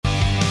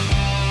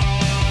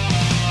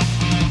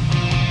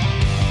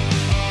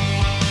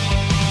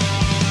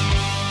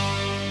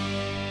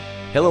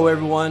Hello,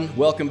 everyone.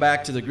 Welcome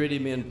back to the Gritty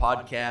Men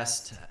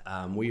podcast.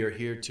 We are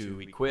here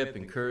to equip,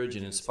 encourage,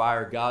 and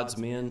inspire God's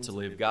men to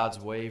live God's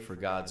way for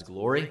God's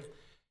glory.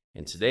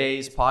 In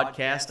today's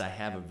podcast, I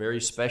have a very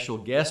special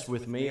guest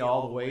with me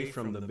all the way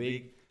from the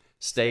big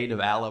state of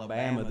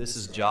Alabama. This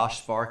is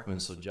Josh Sparkman.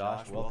 So,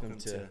 Josh, welcome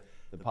to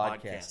the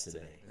podcast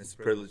today. It's a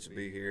privilege to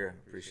be here.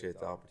 I appreciate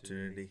the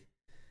opportunity.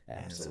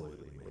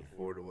 Absolutely, man. Look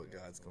forward to what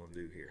God's going to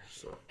do here.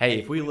 So, hey,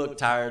 if we look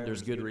tired,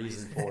 there's good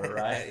reason for it,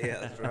 right? Yeah,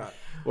 that's right.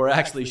 We're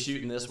actually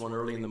shooting this one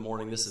early in the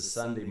morning. This is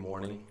Sunday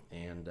morning,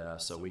 and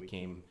so we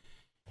came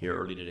here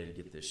early today to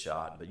get this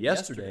shot. But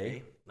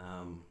yesterday,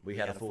 we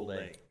had a full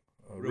day.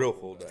 A real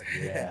full day.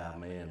 Yeah,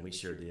 man, we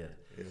sure did.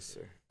 Yes,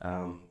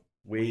 sir.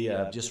 We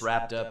just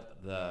wrapped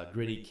up the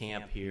Gritty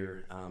Camp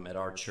here at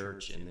our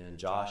church, and then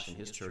Josh and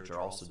his church are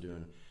also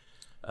doing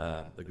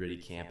the Gritty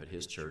Camp at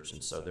his church,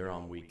 and so they're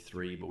on week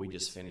 3, but we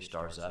just finished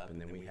ours up,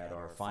 and then we had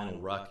our final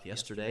ruck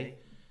yesterday,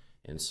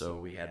 and so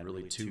we had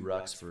really 2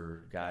 rucks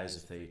for guys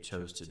if they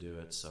chose to do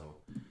it. So,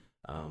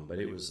 but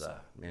it was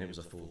it was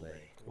a full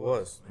day. It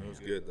was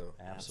good though.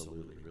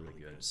 Absolutely, really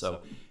good.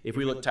 So if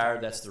we look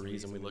tired, that's the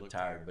reason we look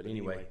tired. But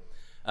anyway,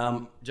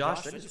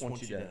 Josh, I just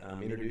want you to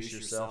introduce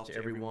yourself to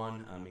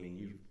everyone. I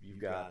mean, you've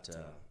got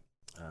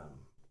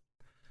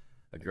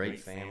a great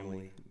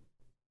family.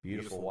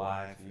 Beautiful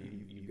wife,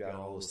 you've got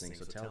all those things.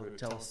 So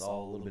tell us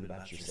all a little bit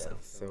about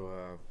yourself.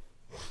 So,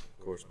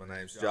 of course, my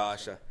name's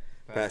Josh. I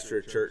pastor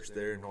a church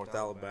there in North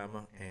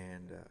Alabama,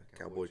 and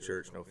Cowboy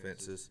Church, no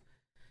fences.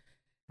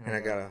 And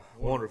I got a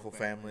wonderful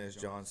family, as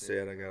John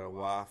said. I got a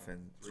wife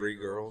and 3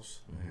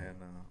 girls, and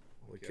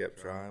we kept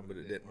trying, but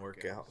it didn't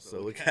work out.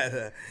 So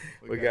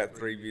we got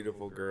 3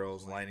 beautiful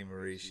girls. Lainey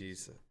Marie,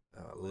 she's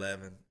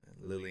 11, and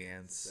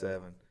Lillian's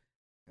 7.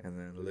 And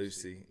then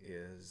Lucy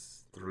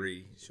is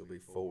 3. She'll be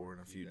 4 in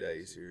a few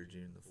days here,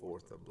 June the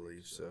 4th, I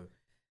believe. So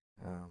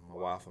my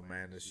wife,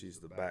 Amanda, she's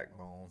the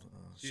backbone.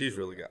 She's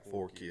really got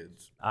 4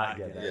 kids.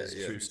 That's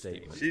a true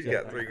statement. She's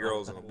got 3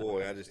 girls and a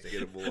boy. I just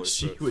get a boy.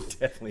 She would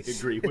definitely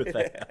agree with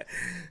that.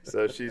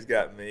 So she's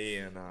got me,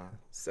 and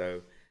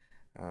so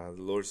the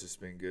Lord's just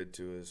been good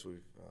to us.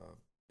 We've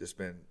just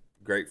been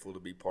grateful to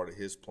be part of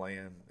His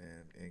plan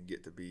and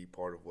get to be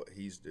part of what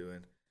He's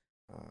doing.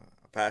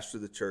 I pastor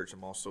the church.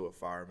 I'm also a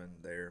fireman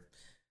there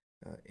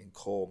in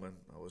Coleman.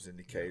 I was in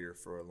Decatur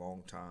for a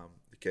long time,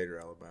 Decatur,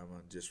 Alabama,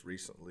 and just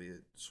recently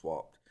it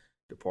swapped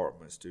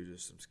departments due to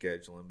some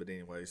scheduling. But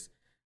anyways,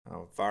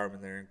 I'm a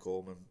fireman there in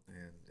Coleman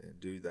and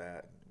do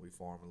that. We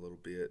farm a little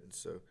bit, and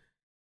so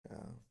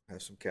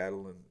have some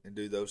cattle and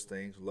do those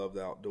things. Love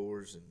the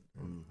outdoors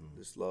and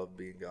just love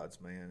being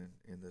God's man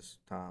in this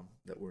time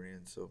that we're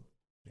in. So,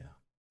 yeah,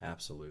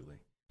 absolutely.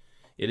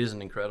 It is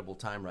an incredible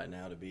time right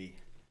now to be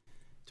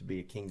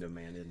a kingdom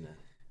man, isn't it?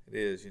 It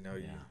is. You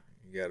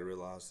got to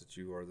realize that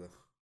you are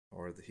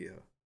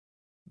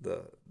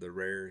the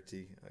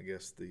rarity, I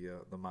guess,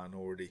 the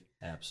minority.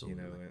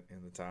 Absolutely.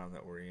 In the time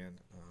that we're in.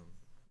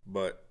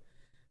 But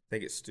I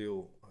think it's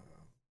still,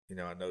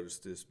 I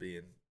noticed this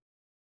being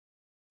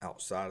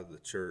outside of the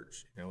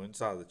church.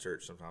 Inside of the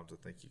church, sometimes I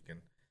think you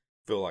can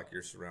feel like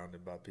you're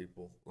surrounded by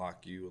people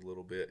like you a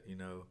little bit,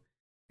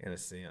 in a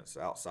sense.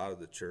 Outside of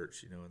the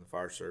church, in the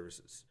fire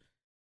services,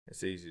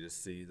 it's easy to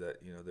see that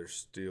there's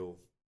still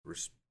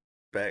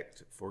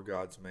respect for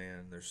God's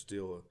man. There's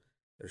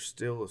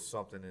still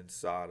something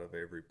inside of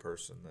every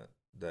person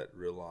that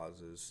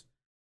realizes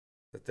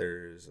that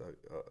there is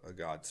a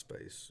God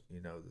space.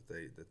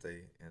 That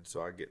they and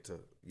so I get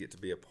to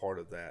be a part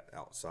of that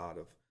outside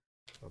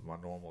of my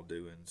normal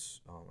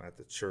doings at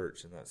the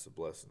church, and that's a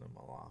blessing in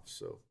my life.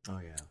 So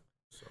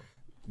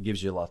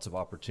gives you lots of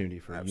opportunity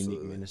for a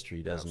unique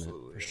ministry, doesn't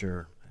Absolutely. it? For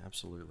sure,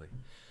 absolutely.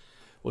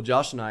 Well,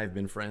 Josh and I have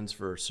been friends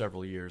for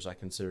several years. I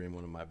consider him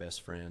one of my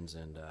best friends,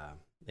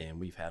 and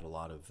we've had a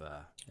lot of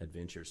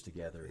adventures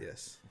together.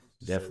 Yes,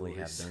 definitely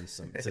have done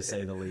some, to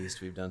say the least.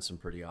 We've done some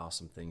pretty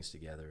awesome things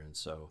together, and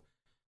so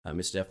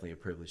it's definitely a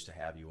privilege to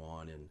have you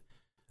on.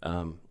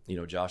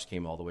 And Josh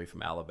came all the way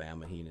from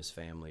Alabama, he and his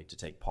family, to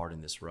take part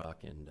in this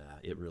ruck, and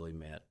it really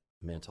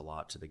meant a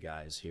lot to the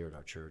guys here at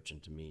our church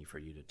and to me for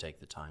you to take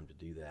the time to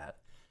do that.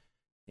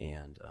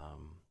 And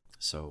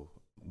so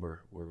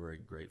we're very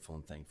grateful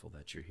and thankful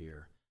that you're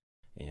here.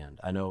 And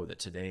I know that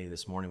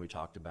this morning we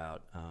talked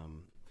about, I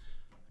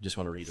just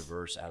want to read a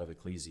verse out of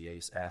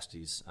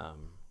Ecclesiastes,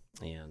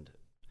 and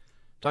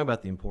talk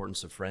about the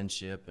importance of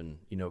friendship. And,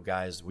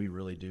 guys, we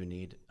really do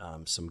need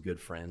some good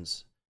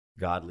friends,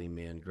 godly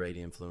men, great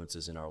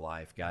influences in our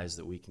life, guys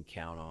that we can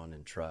count on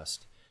and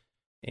trust.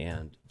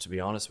 And to be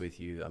honest with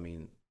you, I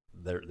mean,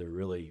 they're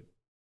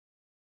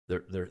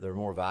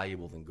more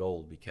valuable than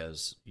gold,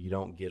 because you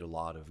don't get a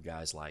lot of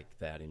guys like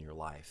that in your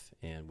life.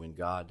 And when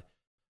God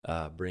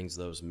brings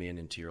those men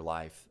into your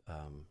life,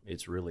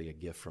 it's really a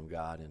gift from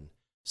God and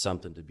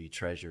something to be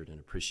treasured and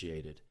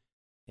appreciated.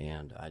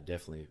 And I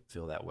definitely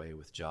feel that way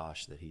with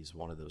Josh, that he's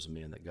one of those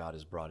men that God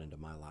has brought into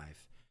my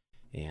life.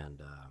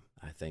 And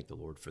I thank the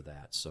Lord for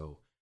that. So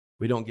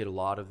we don't get a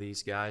lot of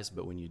these guys,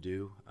 but when you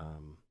do,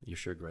 you're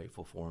sure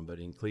grateful for them. But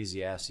in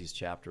Ecclesiastes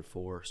chapter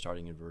 4,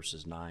 starting in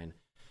verses 9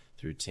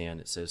 through 10.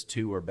 It says,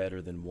 two are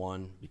better than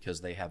one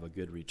because they have a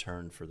good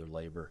return for their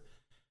labor.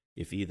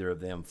 If either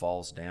of them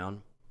falls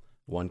down,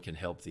 one can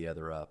help the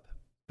other up.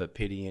 But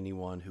pity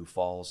anyone who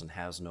falls and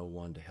has no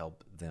one to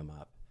help them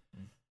up.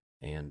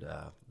 And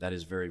that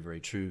is very, very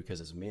true,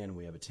 because as men,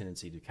 we have a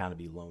tendency to kind of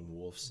be lone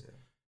wolves. Yeah.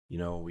 You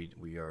know,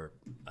 we are,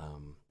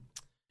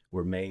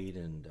 we're made,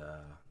 and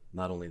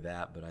not only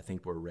that, but I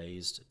think we're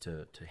raised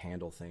to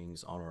handle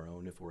things on our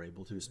own if we're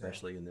able to,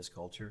 especially in this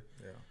culture.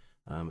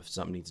 Yeah. If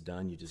something needs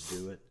done, you just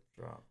do it.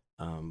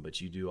 Right.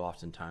 But you do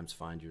oftentimes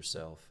find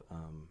yourself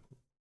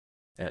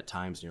at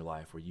times in your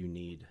life where you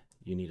need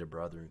a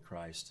brother in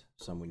Christ,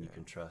 someone you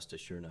can trust to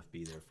sure enough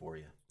be there for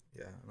you.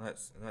 Yeah, and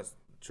that's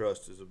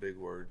trust is a big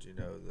word. You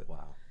know that.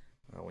 Wow.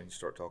 When you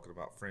start talking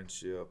about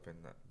friendship and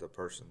the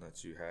person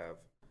that you have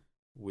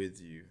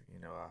with you, you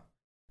know, I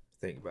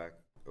think back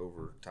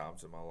over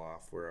times in my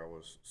life where I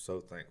was so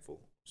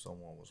thankful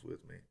someone was with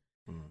me.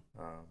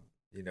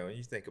 You know, and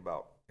you think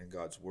about in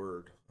God's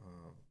Word,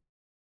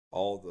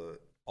 all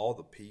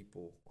the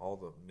people, all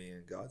the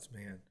men, God's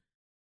men,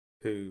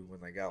 who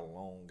when they got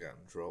along got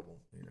in trouble.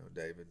 You know,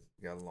 David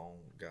got along,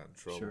 got in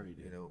trouble. Sure he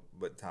did. You know,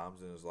 but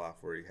times in his life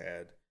where he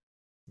had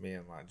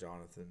men like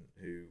Jonathan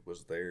who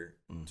was there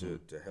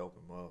to help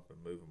him up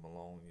and move him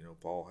along. You know,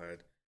 Paul had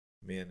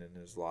men in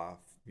his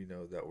life, you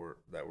know, that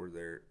were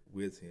there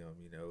with him,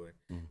 you know,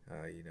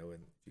 and you know,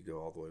 and if you go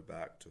all the way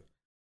back to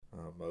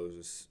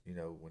Moses, you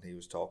know, when he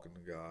was talking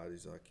to God,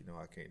 he's like, you know,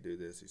 I can't do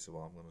this. He said,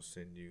 well, I'm going to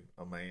send you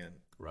a man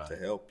to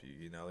help you,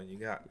 you know, and you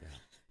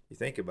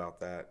think about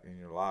that in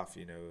your life,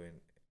 you know, and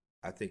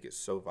I think it's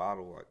so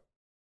vital, like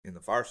in the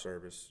fire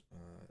service,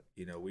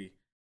 you know,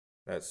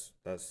 that's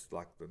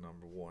like the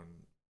number one,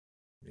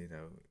 you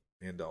know,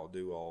 end all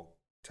do all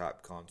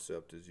type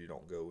concept is you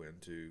don't go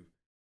into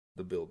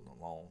the building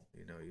alone.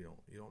 You know,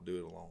 you don't do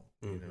it alone.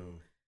 You know,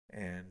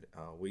 and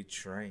we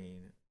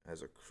train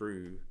as a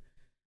crew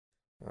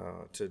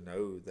to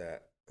know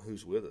that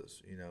who's with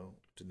us. You know,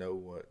 to know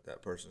what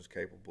that person's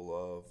capable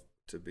of,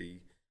 to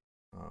be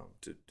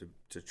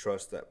to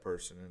trust that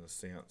person in a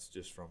sense,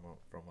 just from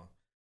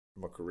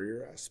a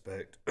career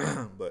aspect,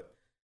 but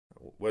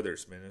whether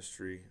it's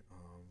ministry,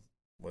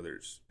 whether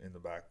it's in the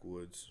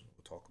backwoods,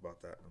 we'll talk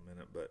about that in a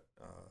minute, but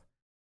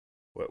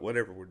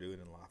whatever we're doing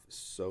in life is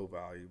so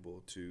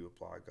valuable to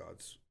apply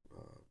God's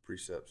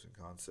precepts and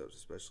concepts,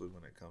 especially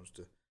when it comes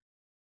to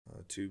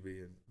two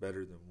being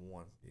better than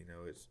one. You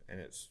know,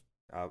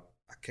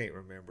 I can't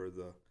remember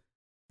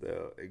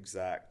the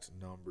exact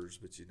numbers,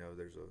 but you know,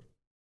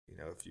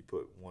 if you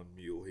put one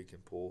mule, he can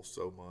pull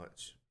so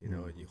much, you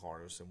know, and you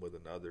harness him with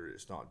another,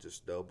 it's not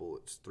just double,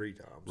 it's 3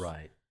 times.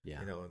 Right.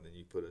 Yeah. You know, and then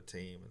you put a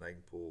team and they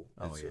can pull.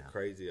 It's a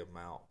crazy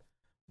amount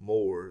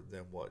more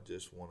than what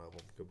just one of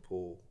them can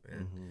pull.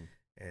 And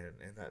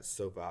and that's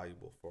so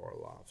valuable for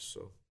our lives.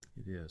 So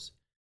it is.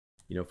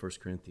 You know, 1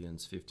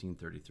 Corinthians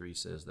 15:33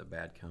 says that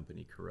bad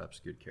company corrupts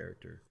good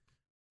character.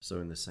 So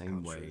in the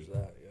same way,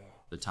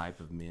 the type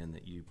of men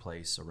that you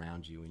place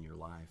around you in your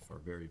life are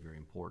very, very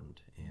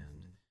important.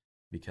 And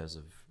because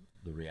of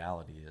the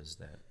reality is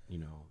that, you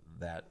know,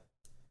 that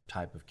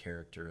type of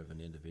character of an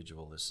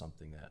individual is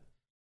something that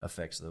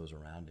affects those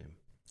around him.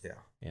 Yeah.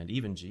 And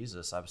even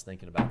Jesus, I was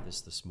thinking about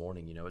this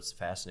morning, you know, it's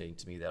fascinating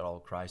to me that all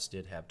Christ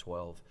did have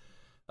 12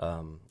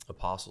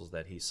 apostles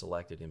that he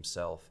selected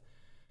himself.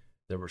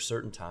 There were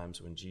certain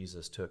times when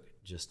Jesus took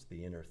just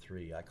the inner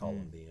 3. I call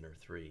them the inner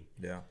 3.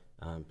 Yeah.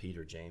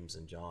 Peter, James,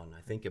 and John.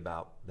 I think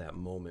about that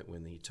moment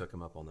when he took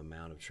them up on the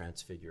Mount of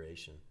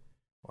Transfiguration.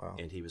 Wow.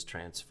 And he was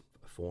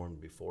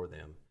transformed before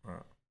them.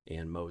 Wow.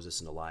 And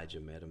Moses and Elijah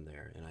met him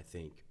there. And I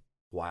think,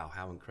 wow,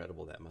 how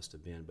incredible that must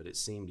have been. But it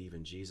seemed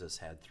even Jesus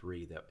had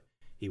 3 that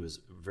he was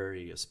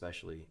very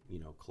especially, you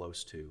know,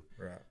 close to,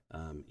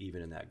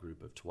 even in that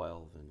group of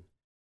 12.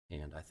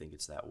 And I think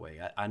it's that way.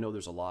 I know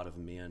there's a lot of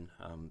men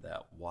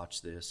that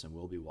watch this and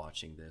will be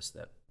watching this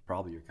that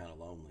probably are kind of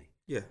lonely.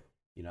 Yeah.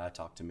 You know, I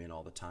talk to men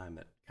all the time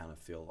that kind of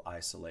feel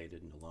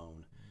isolated and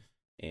alone.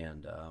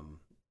 And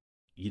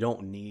you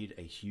don't need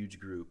a huge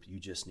group. You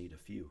just need a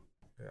few.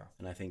 Yeah.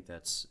 And I think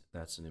that's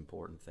an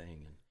important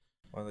thing. And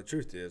well, the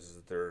truth is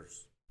that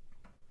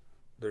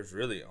there's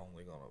really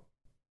only going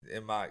to,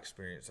 in my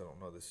experience, I don't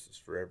know this is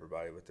for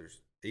everybody, but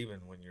there's, even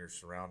when you're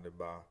surrounded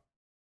by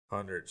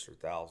hundreds or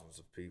thousands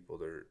of people,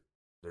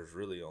 there's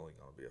really only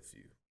going to be a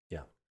few.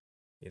 Yeah.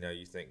 You know,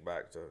 you think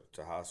back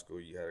to high school,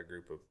 you had a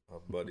group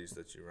of buddies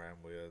that you ran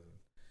with, and,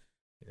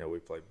 you know, we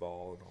played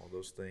ball and all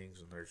those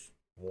things, and there's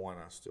one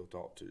I still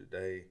talk to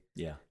today.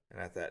 Yeah.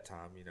 And at that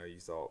time, you know, you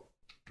thought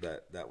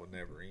that would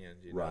never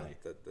end, you know,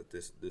 that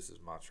this is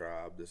my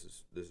tribe, this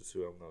is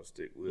who I'm going to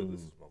stick with,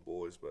 this is my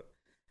boys. But,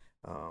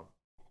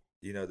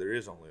 you know, there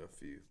is only a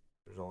few.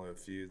 There's only a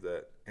few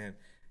that, and,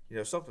 you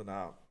know, something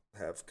I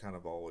have kind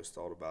of always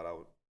thought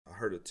about, I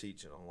heard a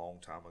teaching a long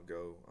time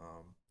ago.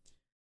 A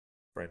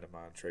friend of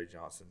mine, Trey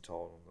Johnson,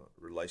 taught on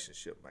the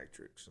relationship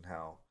matrix and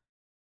how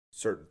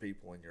certain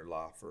people in your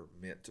life are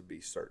meant to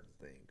be certain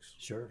things.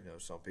 Sure. You know,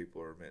 some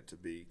people are meant to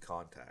be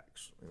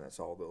contacts, and that's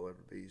all they'll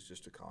ever be, is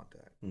just a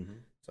contact.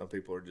 Some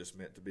people are just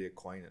meant to be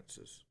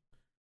acquaintances.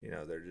 You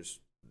know, they're just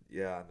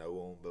yeah, I know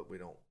them, but we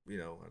don't,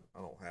 I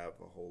don't have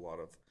a whole lot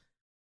of,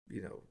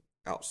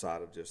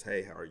 outside of just,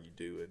 hey, how are you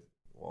doing?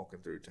 Walking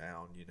through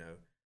town,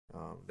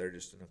 they're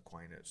just an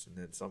acquaintance. And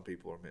then some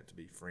people are meant to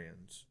be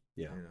friends,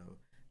 Yeah.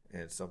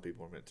 and some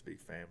people are meant to be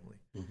family.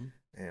 Mm-hmm.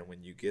 And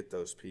when you get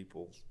those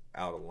people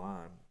out of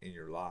line in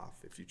your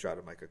life, if you try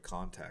to make a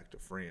contact, a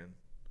friend,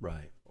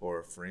 Right. or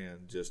a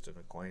friend, just an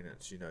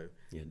acquaintance, Yeah,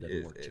 it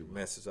doesn't work too it well.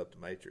 messes up the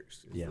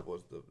matrix. Yeah.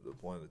 Was the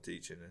point of the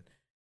teaching. And,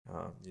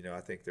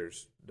 I think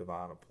there's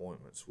divine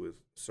appointments with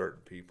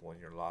certain people in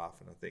your life.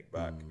 And I think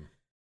back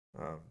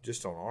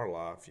just on our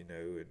life,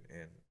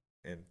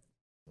 and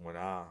when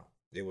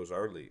it was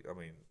early, I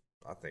mean,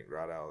 I think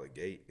right out of the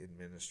gate in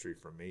ministry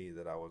for me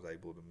that I was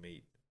able to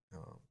meet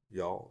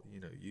y'all,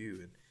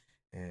 you.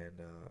 And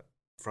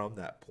from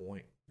that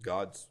point,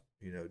 God's,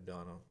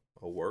 done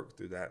a work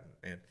through that.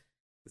 And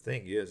the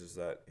thing is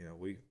that,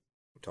 we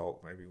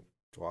talk maybe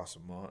twice a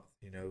month,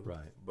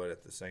 Right. but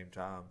at the same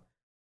time,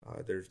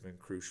 there's been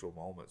crucial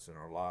moments in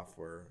our life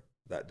where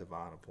that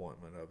divine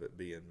appointment of it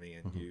being me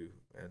and you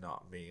and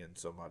not me and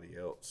somebody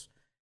else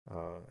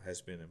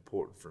has been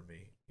important for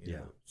me, you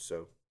know.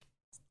 So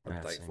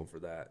I'm thankful for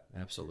that.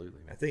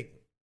 Absolutely, man. I think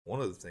one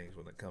of the things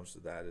when it comes to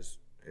that is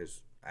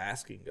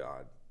asking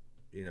God,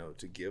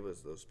 to give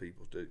us those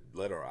people, to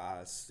let our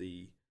eyes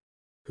see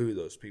who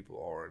those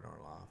people are in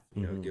our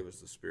life, give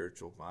us the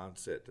spiritual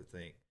mindset to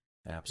think,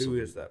 Absolutely.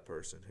 who is that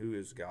person? Who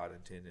is God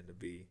intending to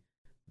be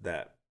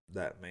that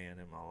man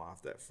in my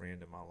life, that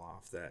friend in my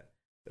life that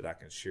I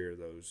can share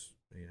those,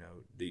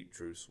 deep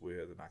truths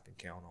with and I can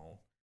count on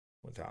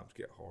when times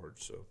get hard.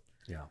 So,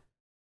 yeah.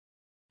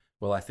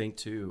 Well, I think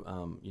too,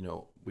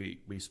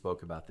 we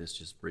spoke about this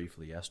just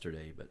briefly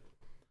yesterday, but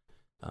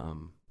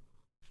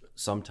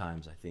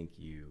sometimes I think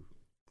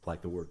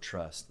like the word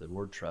trust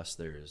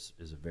there is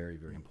a very,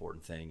 very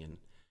important thing. And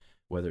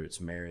whether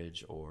it's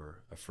marriage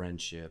or a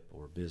friendship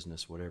or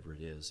business, whatever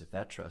it is, if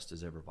that trust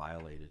is ever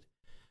violated,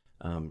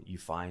 you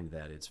find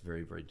that it's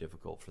very, very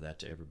difficult for that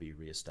to ever be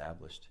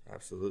reestablished.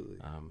 Absolutely.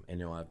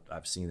 And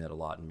I've seen that a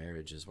lot in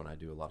marriages when I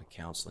do a lot of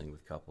counseling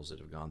with couples that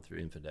have gone through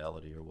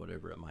infidelity or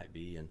whatever it might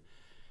be,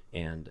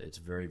 and it's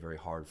very, very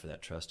hard for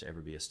that trust to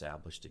ever be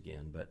established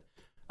again. But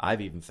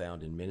I've even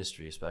found in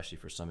ministry, especially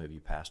for some of you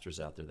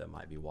pastors out there that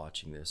might be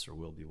watching this or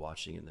will be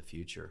watching in the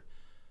future,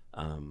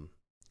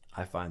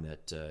 I find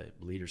that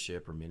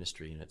leadership or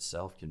ministry in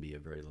itself can be a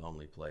very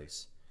lonely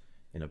place,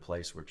 in a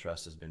place where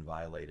trust has been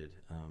violated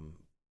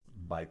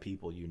by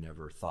people you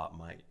never thought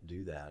might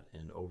do that.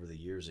 And over the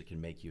years, it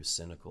can make you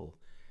cynical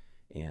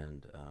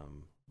and,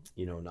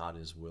 not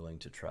as willing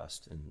to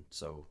trust. And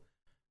so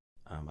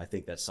I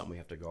think that's something we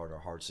have to guard our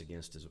hearts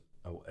against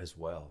as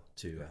well,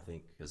 too, I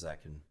think, because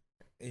that can...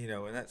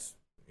 and that's,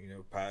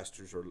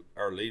 pastors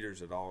or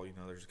leaders at all,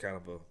 there's kind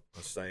of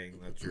a saying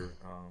that you're,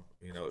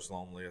 it's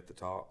lonely at the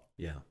top.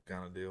 Yeah.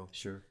 Kind of deal.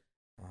 Sure.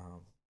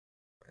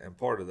 And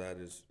part of that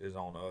is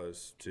on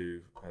us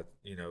too,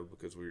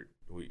 because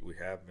we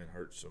have been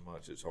hurt so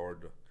much. It's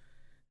hard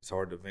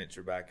to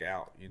venture back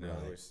out.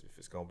 Right. If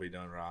it's going to be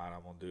done right,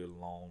 I'm going to do it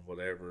alone,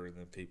 whatever. And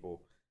then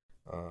people,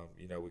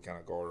 we kind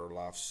of guard our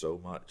life so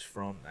much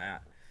from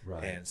that.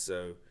 Right. And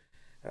so,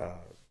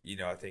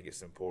 I think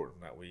it's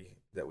important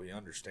that we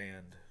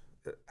understand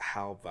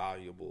how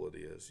valuable it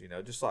is.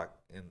 Just like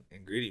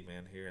in Gritty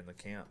Man here in the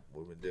camp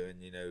we've been doing.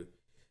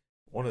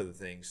 One of the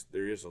things,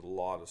 there is a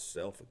lot of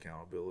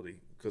self-accountability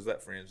because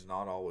that friend's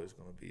not always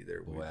going to be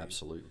there with you.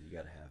 Absolutely. You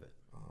got to have it.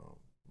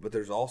 But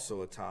there's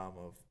also a time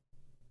of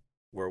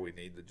where we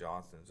need the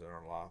Johnsons in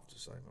our life to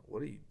say,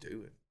 what are you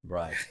doing?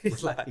 Right.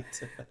 It's like,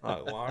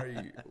 why are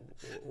you,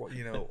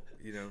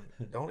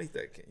 don't eat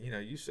that.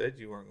 You said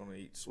you weren't going to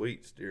eat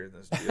sweets during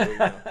this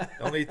deal.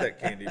 Don't eat that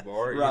candy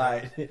bar.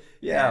 Right.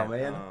 Yeah,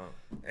 man.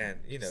 And,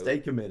 stay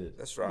committed.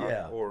 That's right.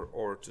 Yeah.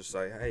 Or to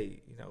say,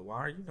 hey,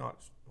 why are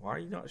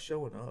you not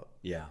showing up?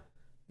 Yeah.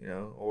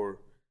 Or,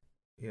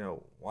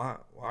 why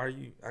are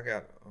you, I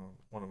got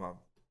one of my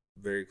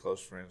very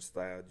close friends,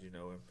 Thad,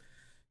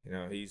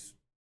 and, he's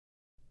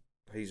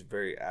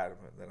very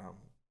adamant that I'm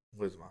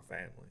with my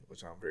family,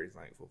 which I'm very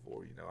thankful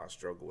for. I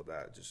struggle with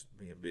that, just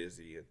being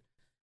busy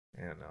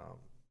and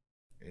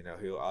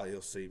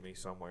he'll see me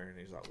somewhere and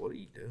he's like, what are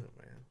you doing,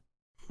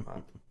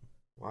 man?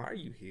 Why are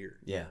you here?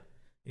 Yeah.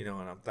 And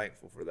I'm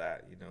thankful for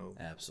that,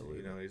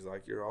 Absolutely. He's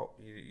like,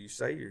 you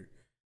say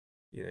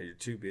you're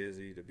too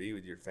busy to be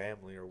with your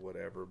family or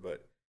whatever,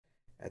 but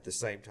at the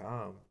same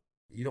time,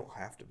 you don't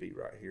have to be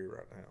right here,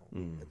 right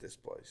now at this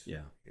place.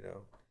 Yeah.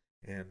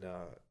 And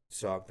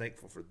so I'm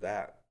thankful for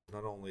that.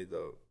 Not only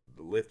the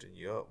lifting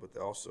you up, but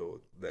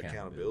also the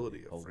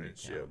accountability of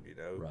friendship,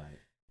 Right.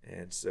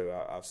 And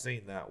so I've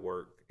seen that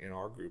work in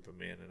our group of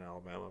men in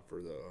Alabama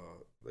for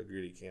the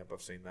Gritty camp.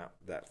 I've seen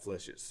that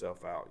flesh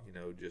itself out,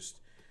 just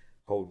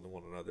holding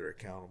one another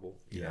accountable,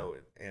 you know.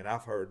 And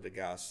I've heard the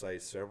guys say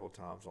several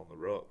times on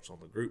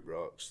the group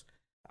rucks,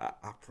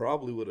 I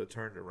probably would have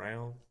turned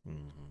around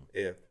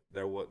if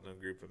there wasn't a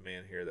group of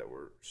men here that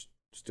were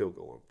still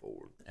going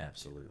forward.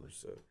 Absolutely.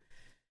 So,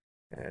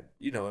 and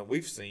and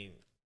we've seen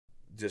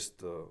just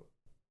the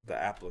the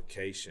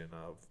application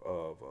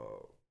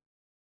of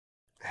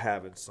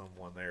having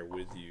someone there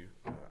with you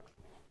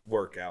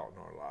work out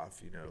in our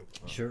life.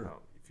 Sure.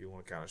 If you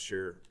want to kind of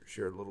share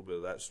a little bit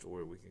of that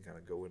story, we can kind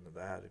of go into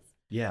that.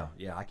 Yeah,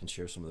 I can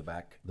share some of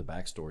the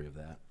backstory of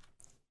that.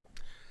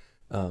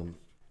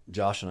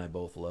 Josh and I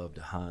both love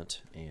to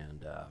hunt,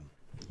 and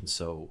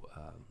so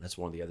that's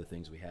one of the other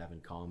things we have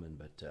in common.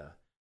 But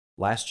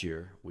last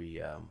year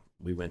we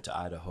went to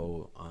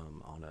Idaho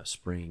on a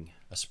spring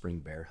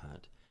bear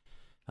hunt,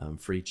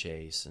 free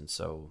chase, and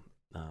so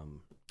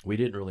we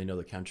didn't really know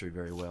the country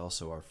very well.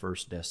 So our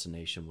first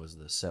destination was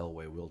the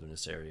Selway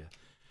Wilderness area,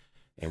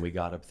 and we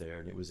got up there,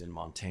 and it was in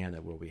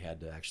Montana where we had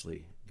to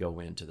actually go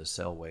into the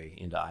Selway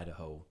into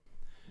Idaho.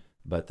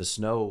 But the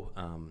snow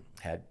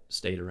had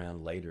stayed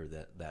around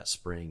later that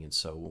spring, and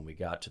so when we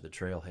got to the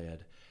trailhead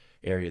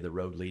area, the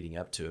road leading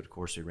up to it, of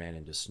course, we ran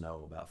into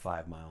snow about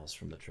 5 miles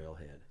from the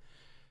trailhead.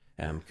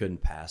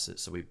 Couldn't pass it,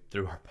 so we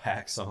threw our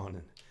packs on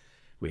and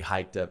we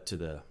hiked up to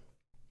the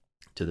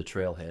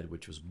trailhead,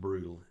 which was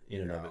brutal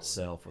in and of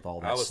itself with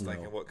all that snow. I was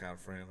thinking, what kind of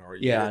friend are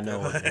you? Yeah, I know.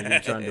 When you're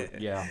trying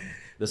to,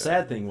 The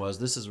sad thing was,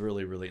 this is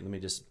really, let me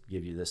just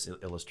give you this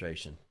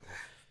illustration.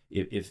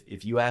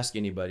 If you ask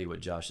anybody what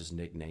Josh's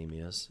nickname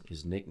is,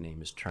 his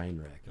nickname is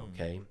Trainwreck,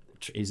 okay?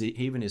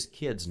 Even his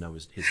kids know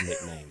his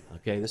nickname,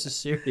 okay? This is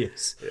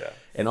serious. Yeah.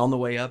 And on the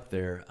way up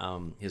there,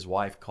 his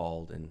wife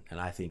called, and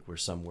I think we're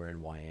somewhere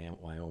in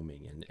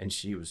Wyoming, and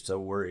she was so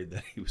worried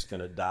that he was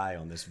going to die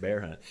on this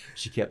bear hunt.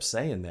 She kept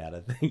saying that.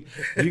 I think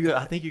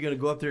you're going to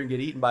go up there and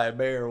get eaten by a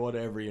bear or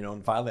whatever,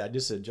 And finally, I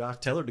just said, Josh,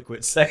 tell her to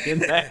quit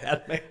saying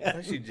that, man. I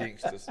think she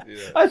jinxed us.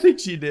 Yeah. I think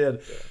she did.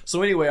 Yeah.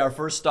 So anyway, our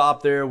first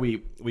stop there, we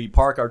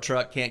park our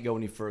truck, can't go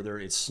any further.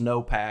 It's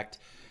snow packed.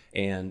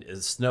 And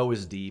the snow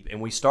is deep.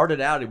 And we started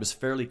out, it was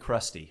fairly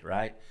crusty,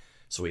 right?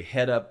 So we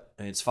head up,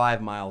 and it's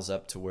 5 miles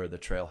up to where the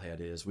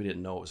trailhead is. We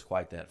didn't know it was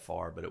quite that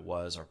far, but it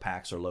was. Our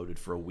packs are loaded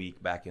for a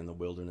week back in the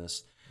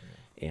wilderness.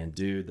 Yeah. And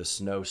dude, the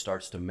snow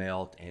starts to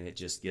melt, and it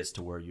just gets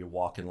to where you're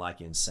walking like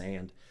in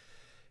sand.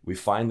 We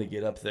finally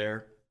get up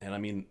there, and I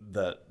mean,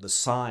 the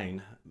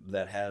sign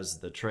that has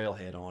the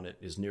trailhead on it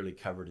is nearly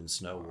covered in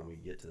snow when we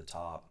get to the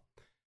top.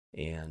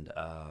 And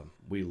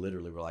we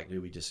literally were like,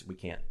 dude, we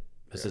can't,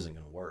 this isn't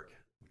going to work.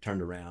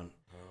 Turned around.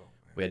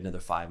 We had another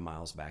 5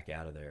 miles back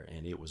out of there,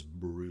 and it was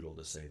brutal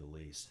to say the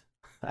least.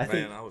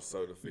 I was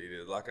so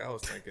defeated. Like, I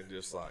was thinking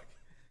just like,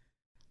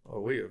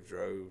 we have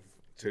drove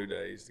 2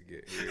 days to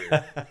get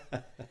here.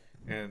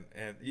 and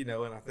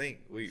I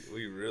think we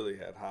really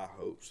had high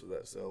hopes of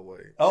that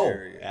Selway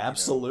area. Oh,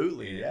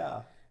 absolutely,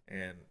 yeah.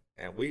 And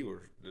we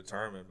were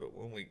determined, but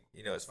when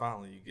it's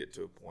finally you get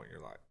to a point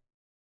you're like,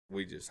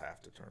 we just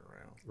have to turn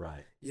around.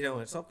 Right.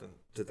 And something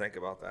to think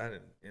about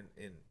that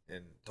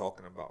in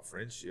talking about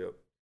friendship.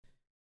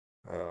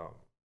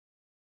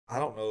 I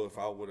don't know if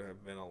I would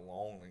have been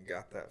alone and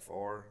got that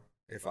far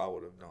if I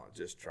would have not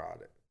just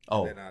tried it.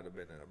 Oh. Then I'd have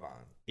been in a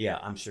bind. Yeah,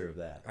 I'm sure of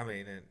that. I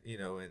mean,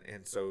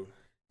 and so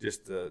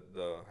just the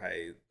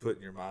hey,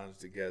 putting your minds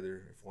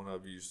together, if one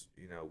of you's,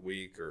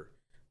 weak or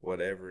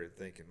whatever, and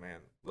thinking, man,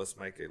 let's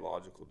make a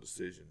logical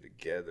decision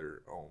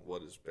together on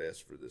what is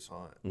best for this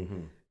hunt.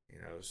 Mm-hmm.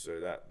 So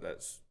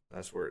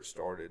that's where it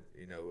started,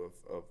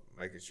 of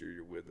making sure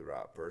you're with the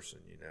right person,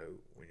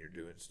 when you're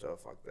doing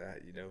stuff like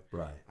that,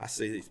 Right. I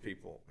see these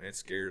people, and it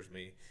scares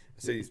me. I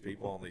see these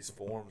people on these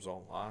forums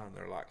online.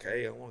 They're like,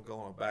 hey, I want to go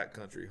on a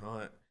backcountry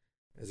hunt.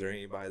 Is there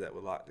anybody that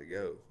would like to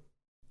go?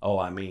 Oh,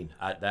 I mean,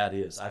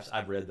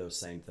 I've read those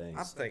same things.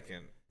 I'm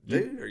thinking,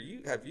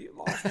 dude, have you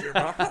lost your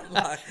mind?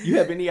 Like, you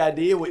have any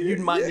idea what you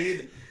might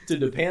need to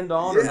depend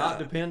on or not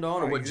depend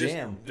on, or what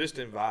jam? Just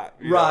invite.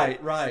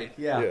 Right,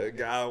 yeah. A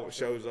guy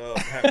shows up,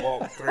 hadn't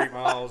walked 3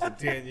 miles in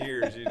 10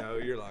 years,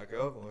 you're like,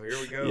 oh, well, here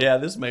we go. Yeah,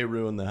 this may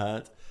ruin the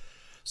hunt.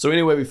 So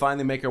anyway, we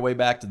finally make our way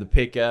back to the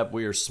pickup.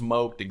 We are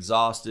smoked,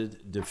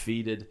 exhausted,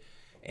 defeated,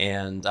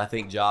 and I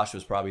think Josh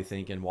was probably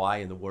thinking, why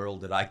in the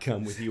world did I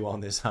come with you on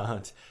this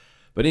hunt?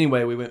 But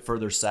anyway, we went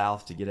further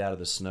south to get out of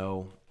the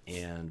snow,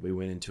 and we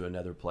went into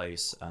another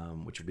place,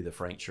 which would be the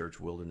Frank Church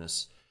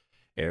Wilderness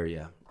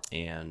area.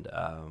 And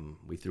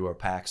we threw our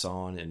packs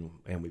on,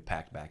 and we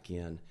packed back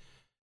in.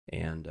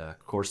 And, of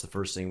course, the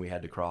first thing we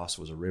had to cross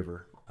was a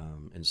river.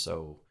 And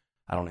so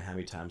I don't know how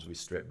many times we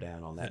stripped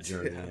down on that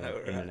journey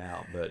in and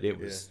out, but it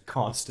was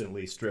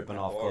constantly stripping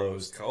off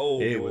clothes.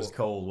 It was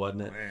cold,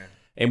 wasn't it? Man.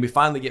 And we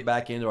finally get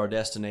back into our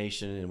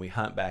destination, and we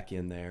hunt back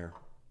in there.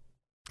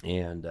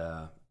 And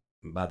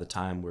by the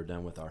time we're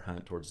done with our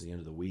hunt towards the end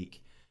of the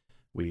week,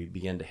 we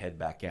began to head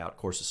back out. Of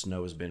course, the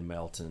snow has been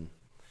melting,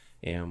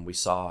 and we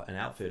saw an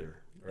outfitter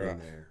in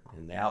there.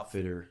 And the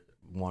outfitter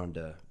wanted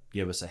to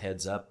give us a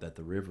heads up that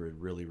the river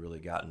had really, really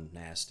gotten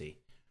nasty.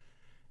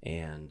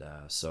 And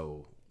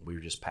so we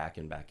were just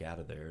packing back out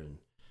of there. And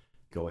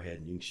go ahead,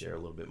 and you can share a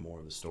little bit more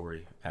of the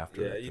story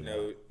after. Yeah,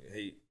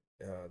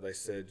 they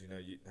said,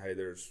 hey,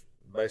 there's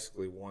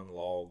basically one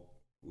log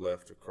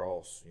left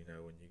across,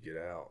 when you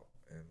get out,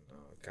 and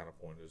kind of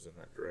pointed us in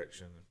that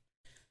direction.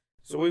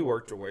 So we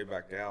worked our way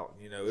back out.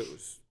 It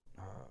was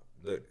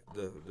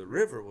the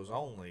river was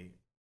only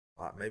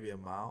like maybe a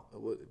mile.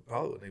 It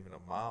probably wasn't even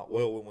a mile.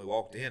 Well, when we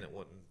walked in, it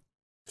wasn't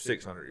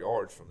 600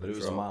 yards from the truck. But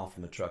it was a mile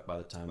from the truck by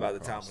the time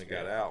we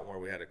got out, where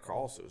we had to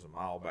cross, it was a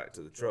mile back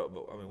to the truck.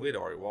 But I mean, we'd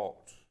already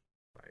walked.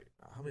 Like,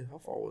 how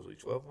far was we?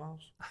 12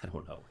 miles? I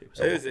don't know. It was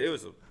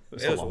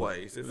a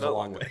ways. It was a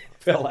long way.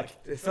 It felt like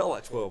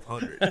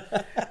 1,200.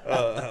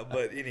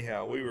 But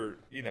anyhow, we were,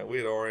 we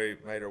had already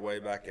made our way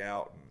back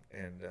out,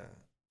 and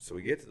so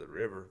we get to the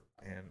river,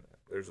 and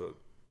there's a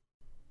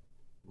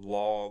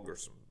log or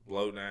some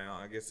blowdown.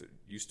 I guess it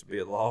used to be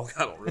a log.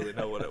 I don't really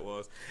know what it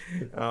was.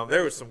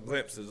 There was some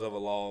glimpses of a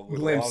log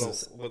with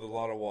a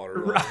lot of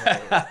water.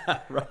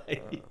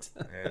 Right.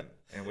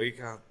 And we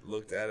kind of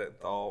looked at it and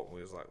thought,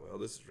 we was like, well,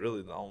 this is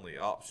really the only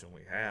option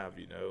we have,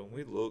 And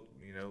we looked,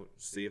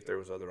 see if there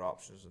was other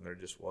options, and there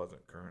just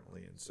wasn't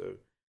currently. And so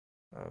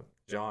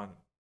John,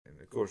 and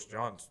of course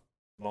John's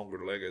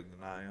longer legged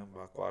than I am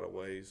by quite a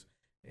ways,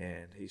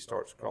 and he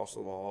starts across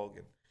the log,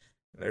 and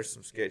there's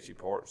some sketchy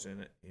parts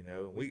in it,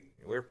 We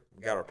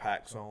got our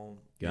packs on,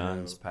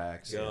 guns,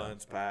 packs,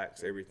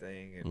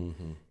 everything,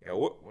 and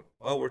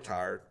we're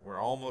tired.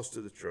 We're almost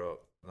to the truck.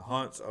 The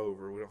hunt's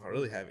over. We don't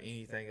really have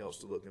anything else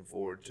to looking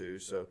forward to.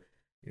 So,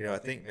 I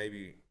think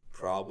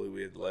probably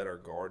we had let our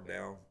guard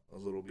down a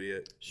little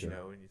bit. Sure.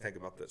 And you think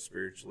about that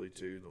spiritually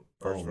too. The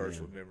first verse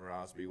we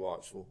memorized, "Be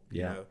watchful."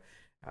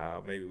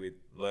 Maybe we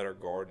let our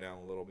guard down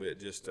a little bit,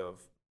 just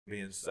of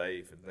being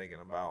safe and thinking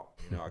about,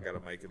 I got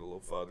to make it a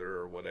little further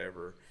or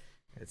whatever.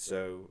 And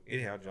so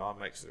anyhow, John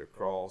makes it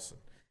across,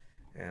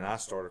 and I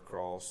start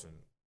across,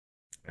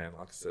 and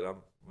like I said,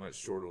 I'm much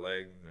shorter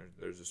leg, and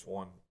there's this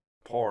one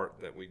part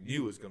that we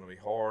knew was going to be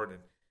hard, and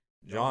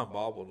John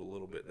bobbled a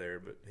little bit there,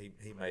 but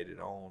he made it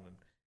on,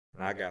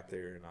 and I got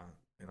there,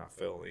 and I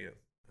fell in.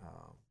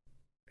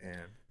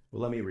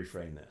 Well, let me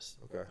reframe this.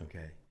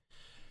 Okay.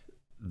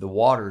 The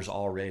water's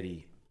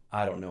already,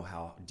 I don't know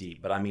how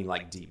deep, but I mean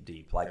like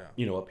deep, like,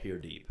 up here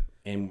deep.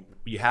 And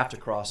you have to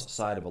cross the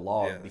side of a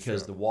log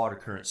because the water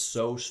current's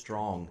so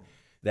strong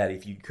that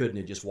if you couldn't,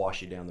 it'd just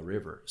wash you down the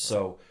river. Right.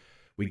 So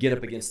we get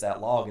up against that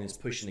log, and it's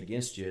pushing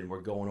against you, and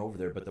we're going over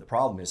there. But the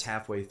problem is,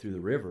 halfway through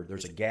the river,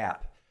 there's a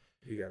gap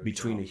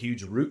between a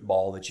huge root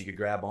ball that you could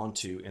grab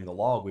onto, and the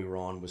log we were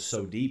on was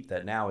so deep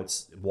that now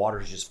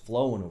water's just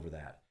flowing over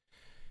that.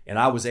 And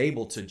I was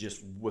able to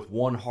just, with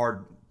one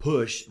hard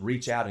push,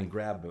 reach out and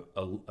grab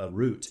a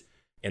root,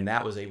 and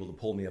that was able to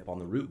pull me up on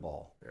the root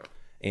ball. Yeah.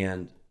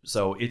 And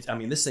so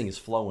this thing is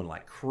flowing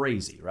like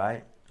crazy,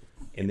 right?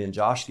 And then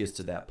Josh gets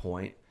to that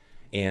point,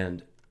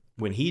 and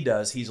when he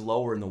does, he's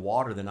lower in the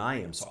water than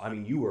I am. So,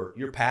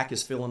 your pack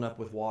is filling up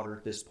with water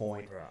at this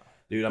point. Right.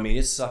 Dude,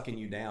 it's sucking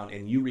you down,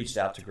 and you reached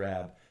out to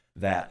grab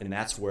that, and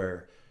that's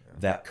where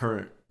that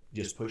current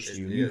just pushed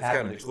you. You it's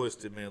kind of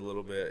twisted me a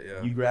little bit,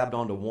 yeah. You grabbed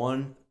onto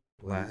one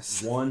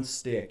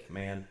stick,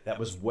 man, that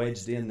was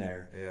wedged in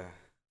there. Yeah.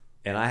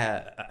 And I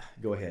had,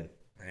 go ahead.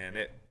 And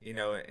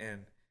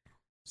and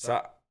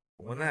so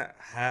when that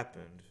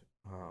happened,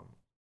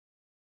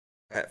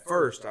 at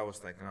first I was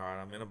thinking, all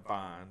right, I'm in a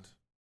bind,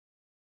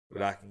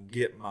 but I can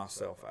get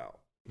myself out.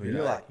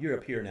 You're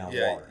up here now,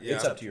 water. Yeah.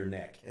 It's up to your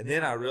neck. And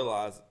then I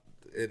realized,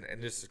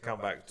 and this has come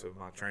back to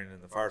my training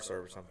in the fire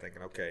service, I'm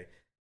thinking, okay,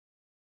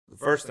 the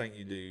first thing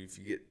you do if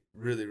you get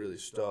really, really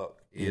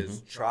stuck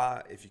is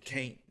try, if you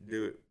can't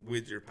do it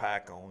with your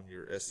pack on,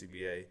 your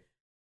SCBA,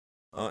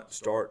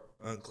 start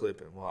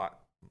unclipping. Well,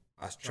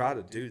 I try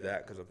to do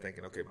that because I'm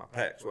thinking, okay, my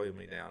pack's weighing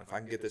me down. If I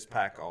can get this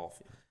pack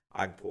off,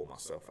 I can pull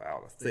myself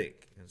out, I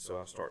think. And so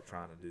I start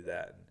trying to do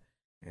that.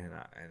 And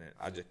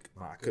I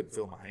couldn't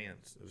feel my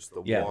hands. It was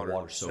the water. The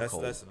water's so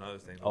cold. That's another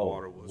thing. The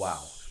water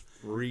was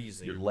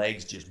freezing. Your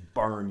legs just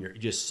burn. You're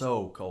just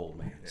so cold,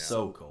 man. Yeah.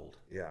 So cold.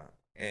 Yeah.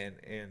 And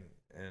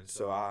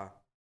so I,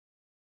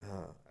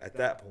 at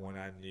that point,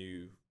 I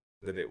knew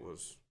that it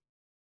was.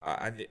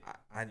 I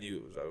knew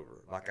it was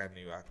over. Like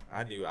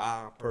I knew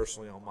I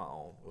personally on my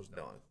own was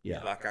done.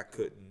 Yeah. Like I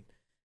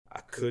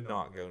could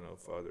not go no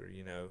further.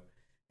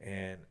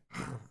 And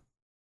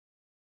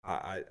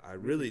I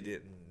really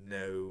didn't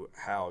know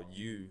how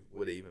you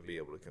would even be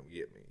able to come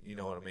get me. You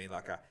know what I mean?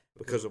 Like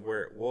because of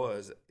where it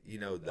was,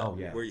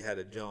 where you had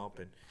to jump,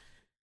 and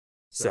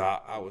so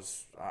I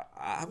was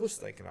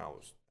thinking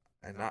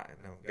and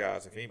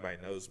guys, if anybody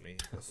knows me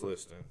that's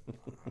listening,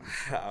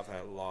 I've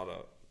had a lot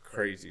of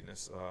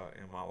craziness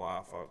in my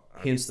life.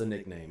 Hence the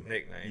nickname.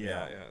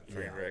 Yeah,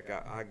 train wreck.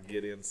 I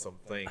get in some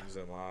things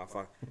in life.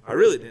 I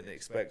really didn't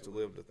expect to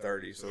live to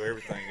 30, so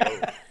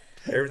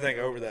everything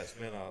over that's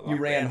been you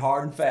ran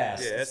hard and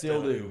fast. Yeah,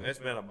 still do. It's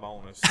been a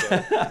bonus.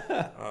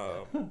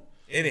 So,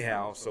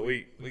 anyhow, so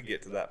we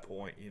get to that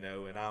point, and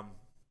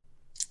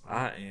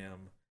I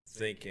am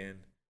thinking,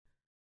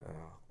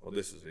 well,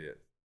 this is it,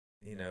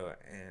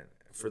 and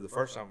for the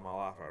first time in my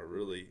life, I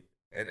really,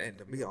 and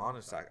to be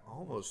honest, I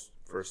almost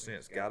for a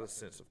sense got a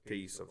sense of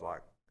peace of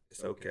like,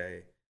 it's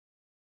okay,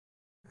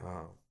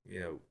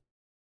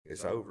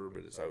 it's over,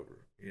 but it's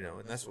over,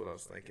 and that's what I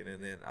was thinking.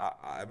 And then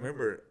I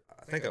remember,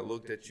 I think I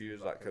looked at you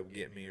as like, come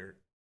get me, or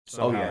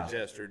somehow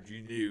gestured,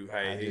 you knew,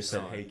 hey, I just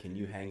said, hey, can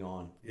you hang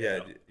on? Yeah,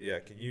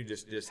 can you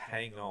just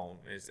hang on?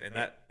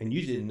 And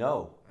you didn't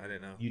know. I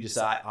didn't know. You just,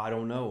 I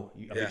don't know.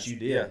 But you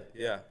did.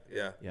 Yeah.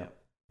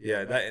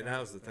 Yeah, that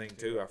was the thing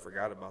too. I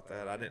forgot about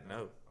that. I didn't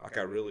know. Like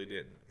I really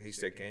didn't. He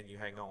said, "Can you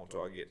hang on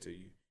until I get to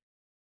you?"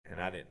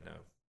 And I didn't know.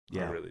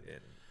 Yeah. I really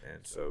didn't.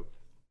 And so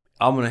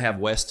I'm gonna have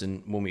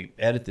Weston, when we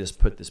edit this,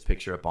 put this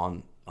picture up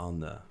on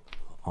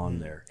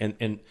there.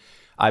 And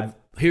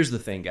here's the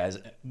thing, guys.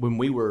 When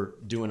we were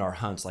doing our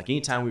hunts, like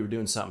anytime we were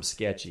doing something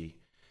sketchy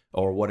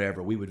or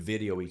whatever, we would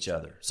video each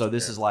other. So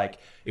this is like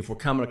if we're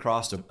coming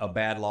across a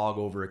bad log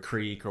over a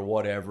creek or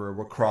whatever,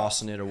 we're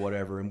crossing it or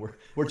whatever, and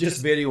we're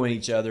just videoing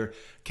each other,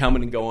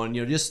 coming and going,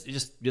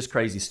 just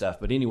crazy stuff.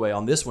 But anyway,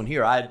 on this one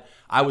here,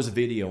 I was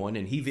videoing,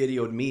 and he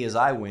videoed me as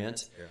I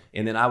went,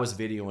 and then I was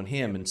videoing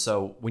him. And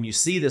so when you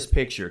see this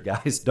picture,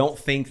 guys, don't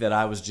think that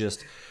I was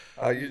just...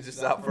 you're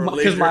just out for a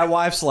leisure. Because my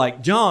wife's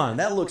like, John,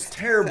 that looks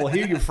terrible.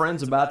 Here your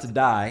friend's about to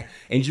die,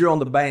 and you're on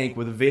the bank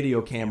with a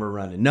video camera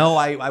running. No,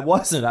 I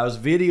wasn't. I was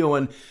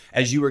videoing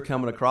as you were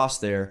coming across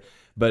there.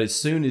 But as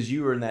soon as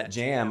you were in that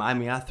jam,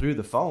 I threw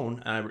the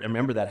phone. And I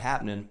remember that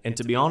happening. And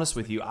to be honest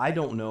with you, I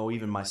don't know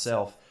even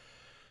myself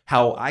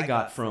how I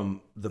got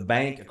from the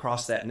bank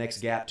across that next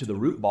gap to the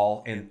root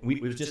ball, and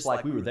it was just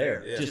like we were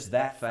there, just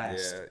that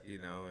fast. Yeah,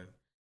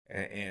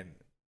 and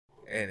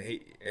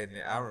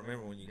I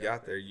remember when you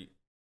got there, did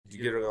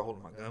you get a hold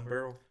of my gun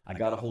barrel? I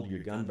got a hold of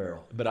your gun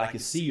barrel, but I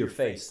could see your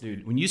face,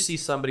 dude. When you see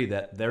somebody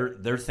that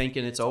they're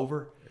thinking it's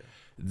over,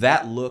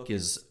 that look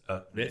it's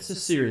a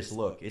serious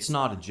look. It's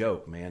not a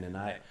joke, man. And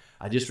I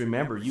just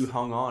remember you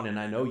hung on, and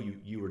I know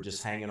you were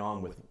just hanging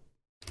on with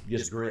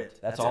just grit.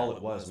 That's all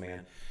it was,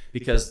 man.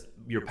 Because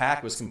your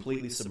pack was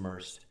completely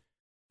submersed.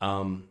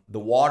 The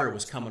water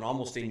was coming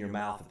almost in your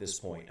mouth at this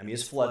point.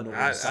 It's flooding over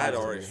the sides I had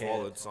of already your head.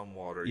 swallowed some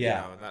water,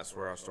 and that's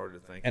where I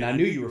started thinking. And I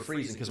knew you were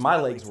freezing because my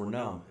legs were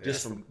numb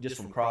just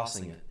from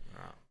crossing it.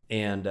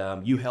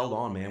 And you held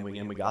on, man.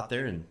 We got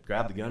there and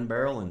grabbed the gun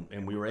barrel,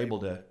 and we were able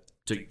to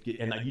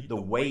get, and the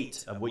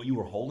weight of what you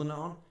were holding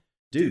on,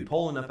 dude,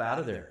 pulling up out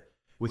of there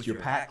with your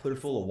pack clear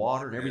full of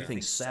water and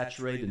everything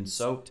saturated and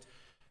soaked.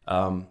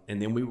 And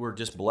then we were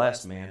just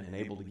blessed, man, and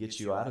able to get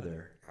you out of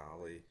there.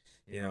 Golly.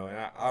 And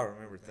I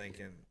remember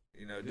thinking,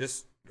 and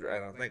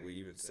I think we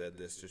even said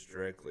this just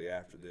directly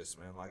after this,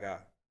 man. Like I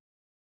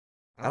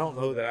don't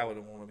know that I would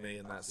want to be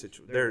in that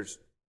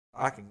situation.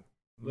 I can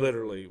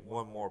literally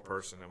one more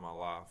person in my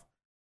life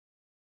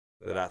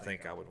that I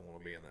think I would want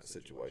to be in that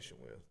situation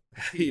with.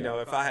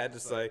 If I had to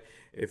say,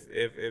 if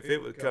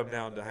it would come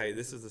down to, hey,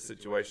 this is the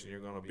situation you're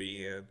going to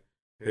be in,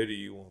 who do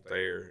you want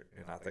there?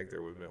 And I think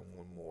there would have been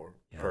one more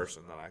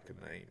person that I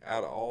could name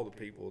out of all the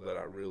people that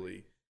I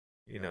really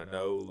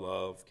know,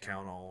 love,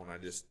 count on.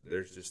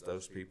 There's just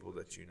those people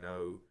that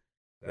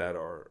that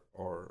are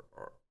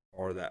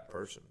that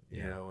person,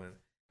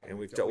 and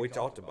we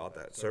talked about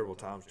that several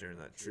times during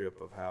that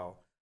trip of how,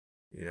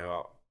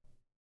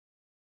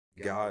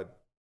 God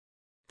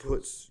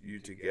puts you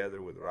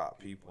together with the right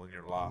people in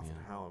your life,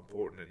 and how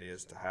important it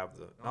is to have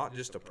not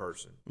just a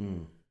person.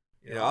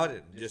 I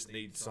didn't just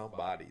need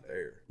somebody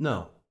there.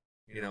 No.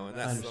 And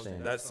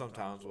that's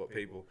sometimes what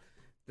people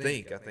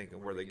think, I think,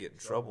 and where they get in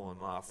trouble in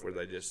life, where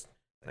they just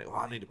think,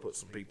 well, I need to put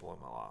some people in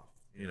my life.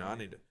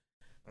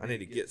 I need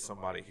to get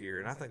somebody here.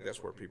 And I think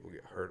that's where people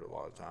get hurt a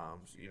lot of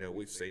times.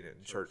 We've seen it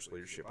in church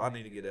leadership. I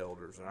need to get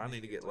elders, or I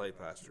need to get lay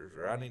pastors,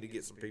 or I need to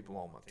get some people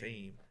on my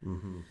team.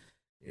 Mm-hmm.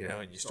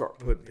 And you start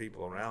putting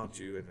people around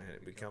you, and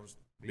it becomes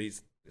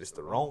it's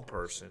the wrong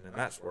person, and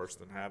that's worse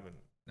than having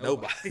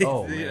nobody.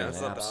 Oh, man,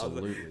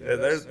 absolutely.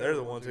 They're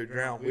the ones who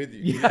drown with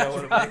you. You know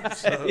what I mean?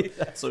 So,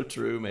 that's so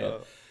true, man.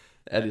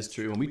 That is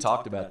true. And we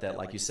talked about that,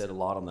 like you said, a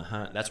lot on the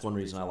hunt. That's one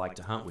reason I like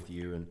to hunt with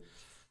you,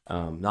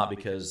 and not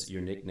because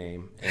your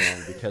nickname,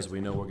 and because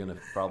we know we're going to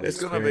probably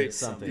experience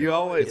something. We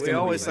always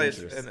say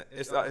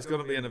it's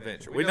going to be an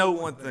adventure. We know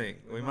one thing: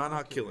 we might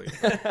not kill him,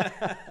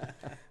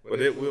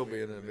 but it will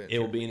be an adventure. It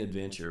will be an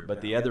adventure.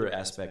 But the other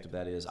aspect of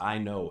that is, I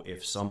know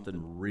if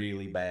something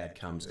really bad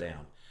comes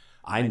down,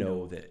 I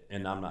know that,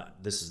 and I'm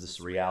not. This is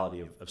the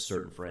reality of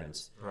certain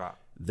friends. Right.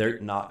 They're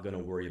not going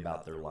to worry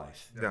about their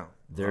life. No.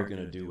 They're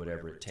going to do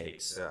whatever it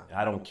takes. Yeah.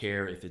 I don't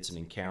care if it's an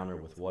encounter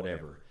with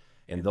whatever.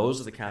 And those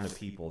are the kind of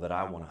people that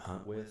I want to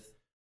hunt with,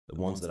 the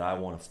ones that I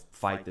want to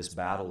fight this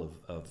battle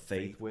of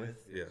faith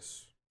with.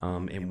 Yes.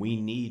 And we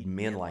need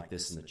men like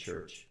this in the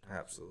church.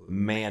 Absolutely.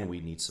 Man, we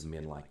need some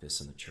men like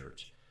this in the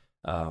church.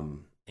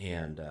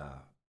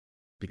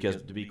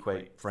 Because to be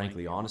quite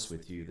frankly honest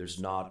with you, there's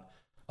not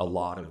a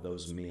lot of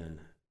those men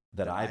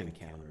that I've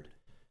encountered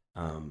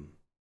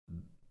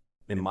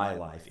in my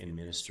life in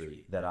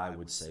ministry that I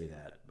would say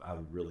that I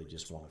would really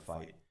just want to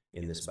fight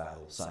in this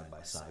battle side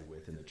by side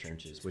with in the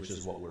trenches, which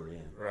is what we're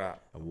in, right?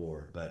 A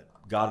war. But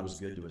God was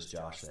good to us,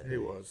 Josh. That He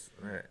was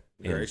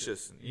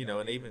gracious,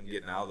 and even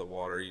getting out of the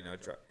water,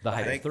 the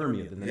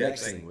hypothermia. Then the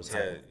next thing was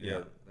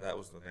that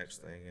was the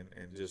next thing,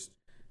 and just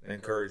the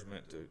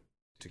encouragement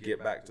to to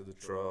get back to the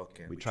truck,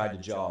 and we tried to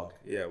jog.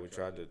 Yeah, we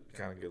tried to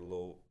kind of get a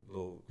little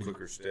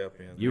quicker step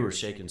in. You were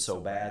shaking so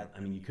bad. I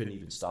mean, you couldn't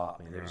even stop,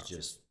 man.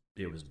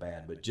 It was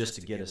bad. But just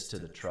to get us to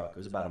the truck, it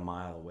was about a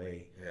mile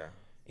away. Yeah.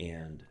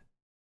 And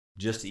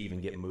just to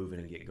even get moving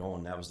and get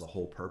going, that was the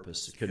whole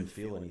purpose. I couldn't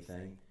feel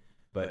anything,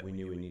 but we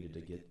knew we needed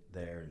to get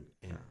there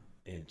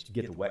and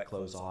get the wet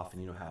clothes off,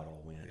 and you know how it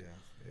all went.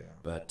 Yeah.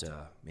 But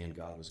man,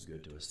 God was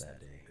good to us that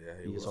day. Yeah,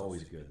 he is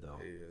always good, though.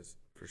 He is,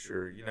 for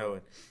sure.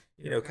 And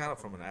kind of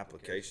from an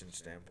application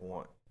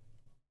standpoint,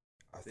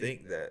 I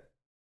think that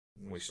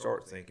when we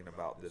start thinking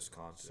about this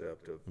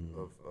concept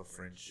of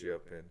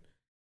friendship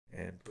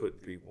and putting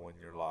people in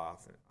your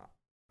life, and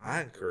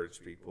I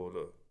encourage people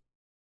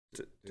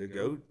to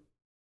go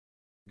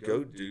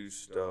do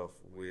stuff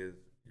with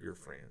your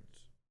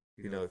friends.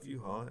 If you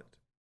hunt,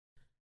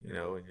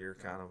 and you're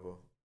kind of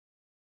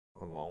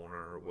a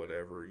loner or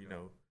whatever,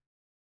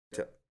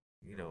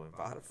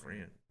 invite a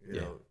friend.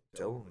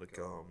 Tell them to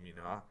come.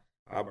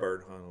 I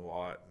bird hunt a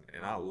lot,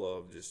 and I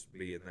love just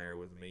being there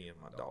with me and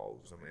my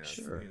dogs. I mean,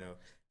 sure.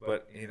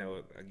 But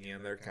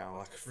again, they're kind of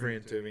like a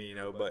friend to me.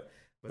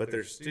 But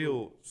there's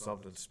still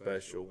something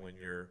special when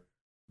you're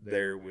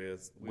there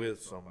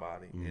with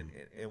somebody.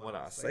 And when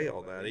I say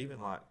all that,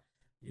 even like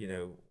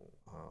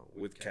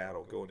with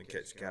cattle, going to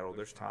catch cattle,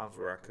 there's times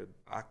where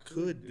I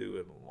could do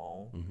it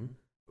alone,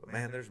 but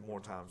man, there's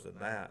more times than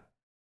that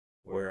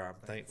where I'm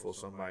thankful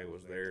somebody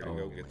was there to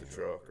go get the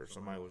truck, or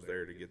somebody was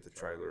there to get the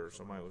trailer, or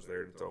somebody was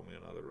there to throw me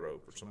another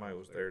rope, or somebody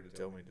was there to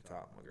tell me to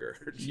tighten my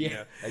girth.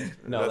 Yeah,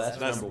 no, that's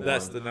number one.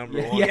 That's the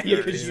number one. Yeah,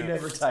 because you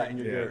never tighten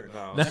your girth.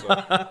 No, so,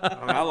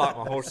 I like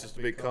my horses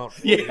to be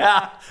comfortable.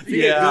 Yeah, if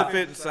you get good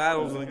fitting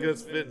saddles and a good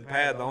fitting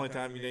pad, the only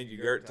time you need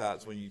your girth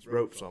tights when you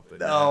rope something.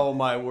 Oh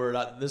my word!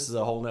 This is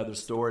a whole nother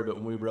story. But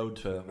when we rode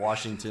to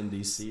Washington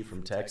D.C.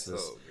 from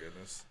Texas. Oh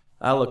goodness.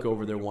 I look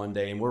over there one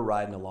day, and we're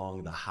riding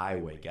along the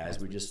highway, guys.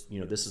 We just,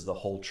 this is the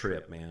whole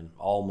trip, man.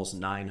 Almost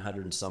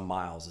 900 and some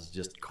miles is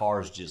just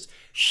cars just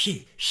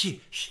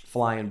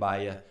flying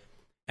by you.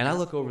 And I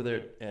look over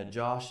there at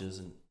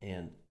Josh's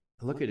and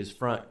I look at his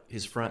front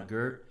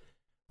girt.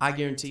 I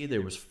guarantee you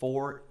there was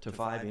 4 to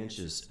 5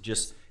 inches.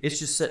 It's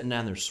just sitting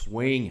down there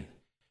swinging.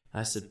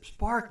 I said,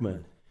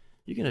 Sparkman,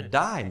 you're gonna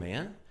die,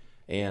 man.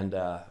 And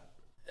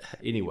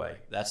anyway,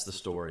 that's the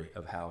story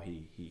of how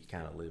he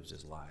kind of lives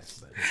his life.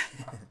 But.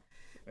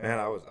 Man,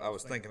 I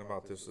was thinking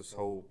about this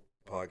whole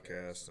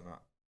podcast,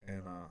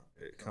 and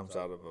it comes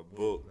out of a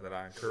book that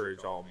I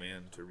encourage all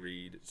men to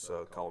read. It's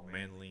called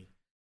Manly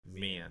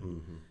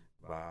Men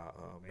by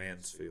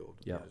Mansfield.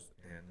 Yep.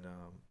 And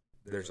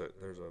there's a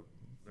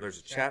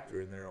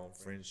chapter in there on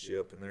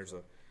friendship, and there's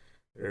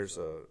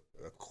a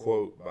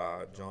quote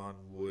by John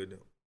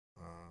Wood.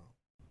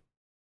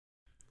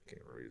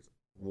 Can't read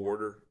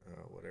Warder,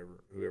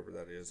 whoever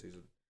that is. He's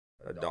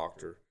a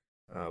doctor.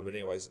 But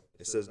anyways,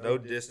 it says, no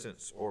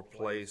distance or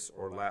place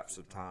or lapse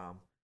of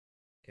time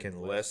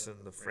can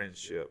lessen the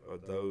friendship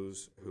of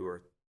those who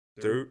are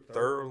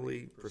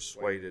thoroughly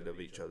persuaded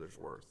of each other's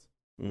worth.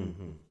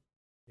 Mm-hmm.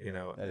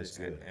 That is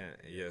good. And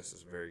yes,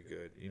 it's very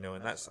good. And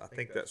I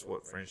think that's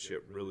what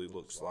friendship really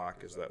looks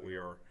like, is that we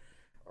are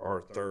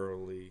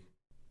thoroughly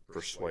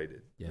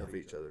persuaded of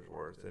each other's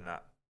worth.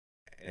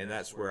 And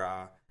that's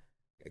where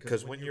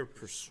because when you're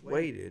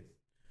persuaded,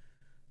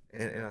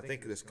 and I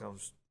think this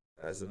comes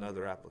as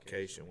another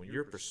application, when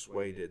you're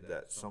persuaded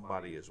that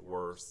somebody is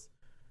worth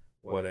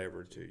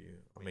whatever to you,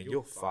 I mean,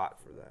 you'll fight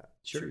for that.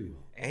 Sure.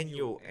 And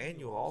you'll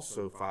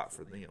also fight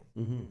for them.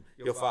 Mm-hmm.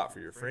 You'll fight for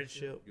your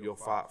friendship. You'll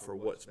fight for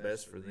what's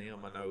best for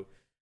them. I know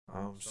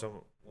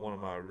one of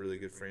my really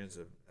good friends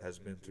has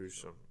been through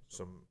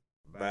some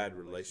bad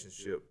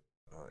relationship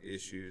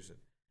issues, and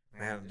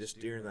man, just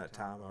during that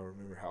time, I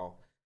remember how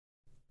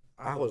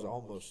I was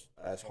almost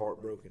as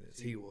heartbroken as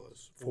he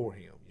was for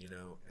him.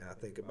 And I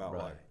think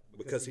about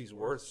because he's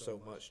worth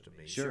so much to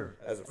me,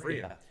 as a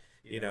friend,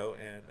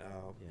 and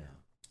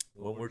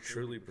when we're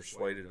truly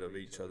persuaded of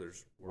each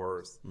other's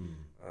worth,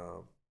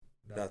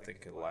 nothing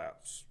can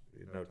lapse.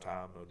 No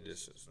time, no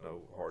distance,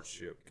 no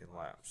hardship can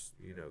lapse.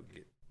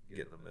 Get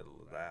in the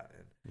middle of that,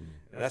 and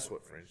that's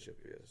what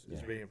friendship is.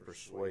 It's being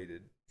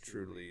persuaded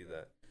truly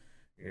that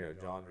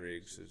John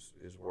Riggs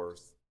is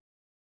worth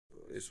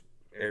is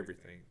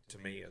everything to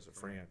me as a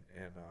friend,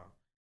 and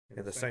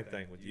the same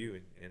thing with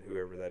you and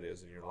whoever that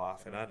is in your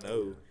life. And I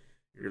know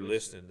you're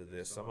listening to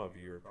this. Some of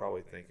you are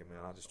probably thinking,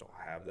 "Man, I just don't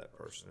have that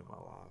person in my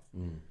life."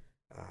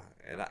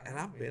 And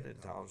I've been in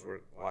times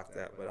where like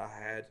that, but I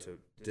had to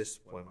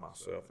discipline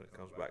myself, and it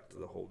comes back to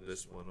the whole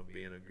discipline of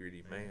being a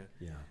greedy man.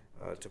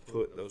 To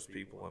put those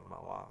people in my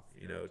life,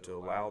 to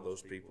allow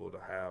those people to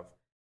have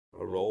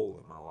a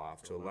role in my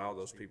life, to allow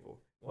those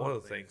people. One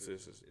of the things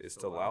is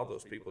to allow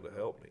those people to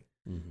help me.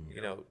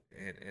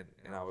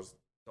 And I was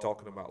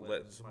talking about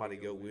letting somebody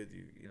go with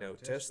you.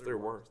 Test their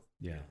worth.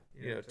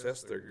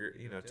 Test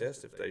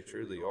test if they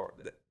truly are.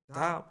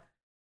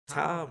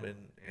 Time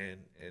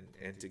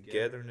and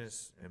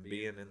togetherness and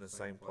being in the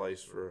same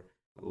place for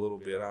a little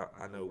bit.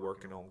 I know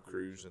working on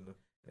crews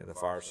in the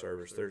fire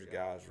service, there's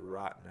guys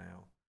right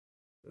now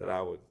that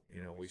I would,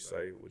 we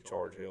say would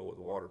charge hell with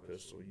a water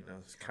pistol.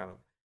 It's kind of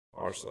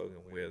our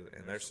slogan with.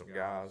 And there's some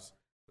guys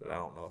that I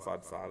don't know if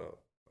I'd fight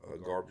a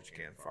garbage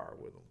can fire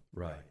with them.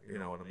 Right. You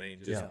know what I mean?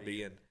 Just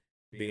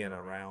being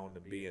around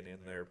and being in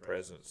their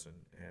presence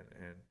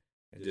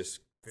and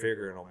just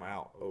figuring them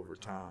out over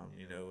time.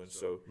 And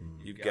so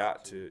you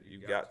got to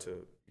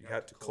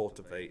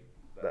cultivate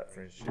that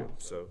friendship.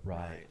 So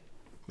right.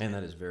 Man,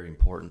 that is very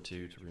important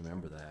too, to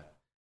remember that.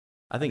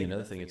 I think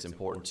another thing it's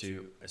important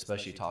too,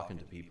 especially talking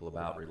to people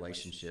about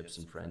relationships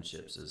and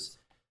friendships, is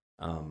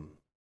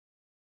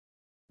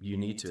you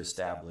need to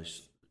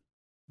establish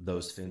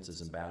those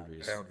fences and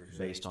boundaries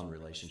based on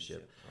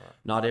relationship. Right.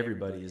 Not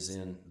everybody is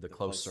in the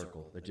close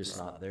circle. They're just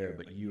not there,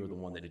 but you are the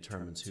one that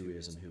determines who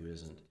is and who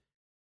isn't.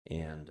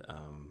 And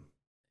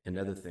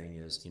another thing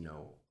is,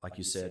 like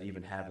you said,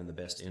 even having the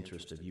best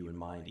interest of you in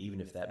mind,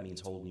 even if that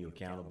means holding you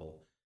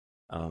accountable,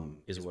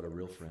 is what a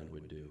real friend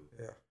would do.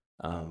 Yeah.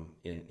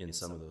 In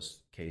some of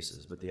those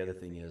cases. But the other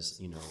thing is,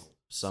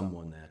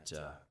 someone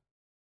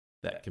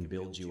that can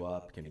build you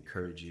up, can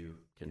encourage you,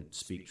 can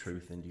speak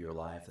truth into your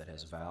life, that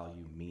has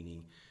value,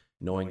 meaning,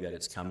 knowing that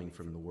it's coming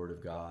from the Word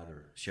of God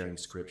or sharing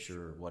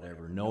Scripture or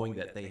whatever, knowing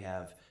that they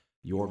have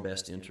your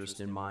best interest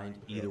in mind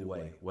either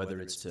way, whether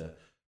it's to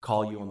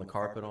call you on the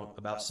carpet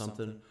about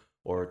something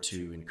or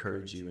to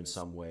encourage you in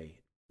some way,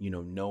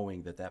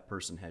 knowing that that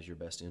person has your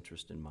best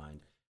interest in mind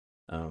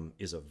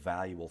is a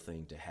valuable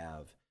thing to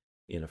have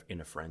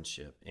in a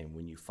friendship. And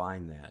when you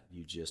find that,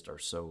 you just are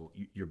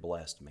you're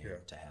blessed,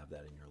 man, to have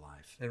that in your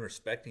life. And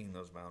respecting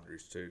those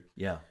boundaries too.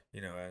 Yeah.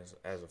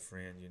 As a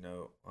friend,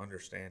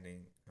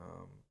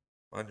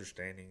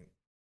 understanding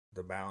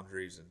the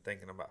boundaries and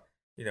thinking about,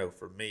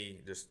 for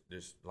me, just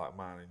like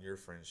mine and your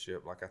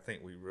friendship, like I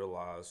think we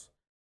realize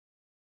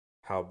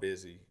how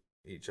busy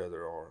each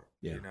other are.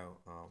 Yeah.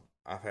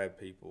 I've had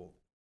people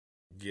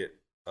get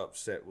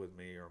upset with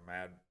me or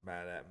mad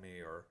at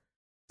me or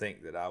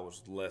think that I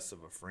was less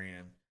of a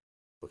friend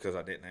because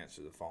I didn't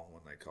answer the phone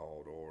when they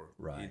called, or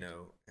right.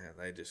 And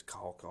they just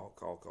call,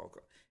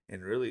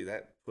 and really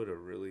that put a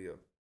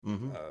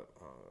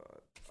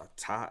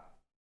tight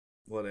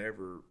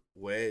whatever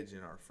wedge in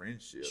our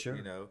friendship. Sure.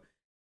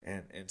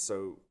 And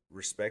so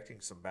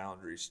respecting some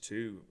boundaries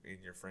too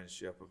in your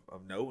friendship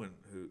of knowing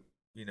who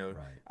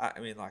right.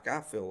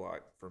 I feel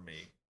like for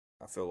me,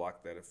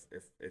 that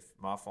if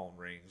my phone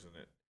rings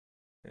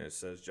and it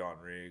says John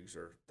Riggs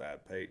or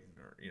Thad Payton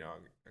or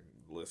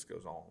the list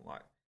goes on,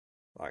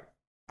 like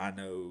I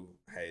know,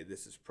 hey,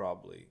 this is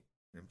probably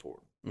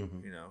important.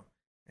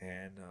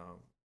 And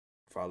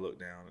if I look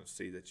down and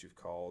see that you've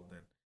called, then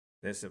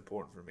it's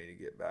important for me to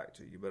get back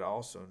to you. But I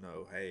also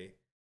know, hey,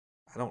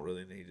 I don't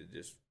really need to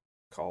just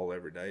call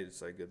every day to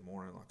say good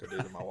morning like I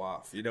do to my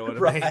wife. You know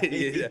what I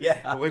mean?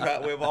 Yeah.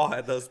 We've all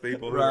had those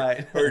people who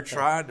are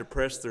trying to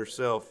press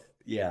themselves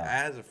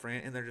as a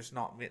friend, and they're just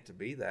not meant to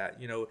be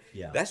that.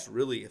 That's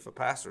really, if a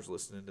pastor's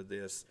listening to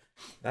this,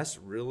 that's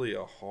really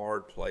a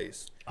hard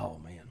place. Oh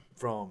man.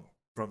 From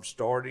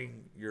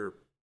starting your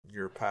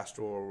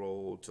pastoral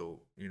role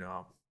till,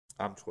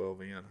 I'm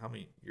 12 in. How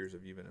many years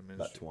have you been in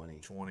ministry?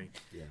 About 20.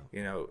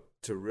 Yeah.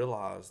 To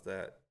realize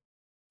that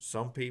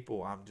some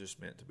people I'm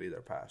just meant to be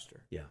their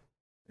pastor. Yeah.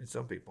 And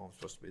some people I'm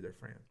supposed to be their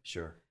friend.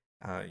 Sure.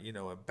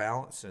 And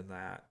balancing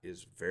that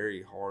is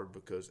very hard,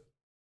 because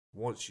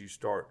once you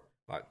start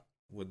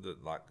with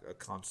a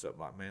concept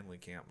like Manly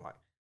Camp,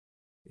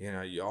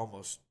 you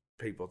almost,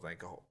 people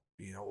think, oh,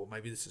 well,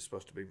 maybe this is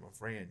supposed to be my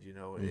friend,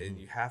 and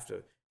you have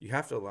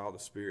to allow the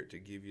Spirit to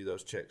give you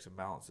those checks and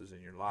balances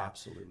in your life.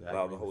 Absolutely.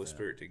 Allow the Holy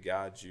Spirit to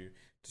guide you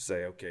to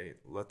say, okay,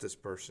 let this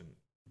person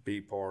be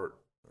part,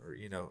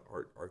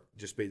 or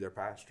just be their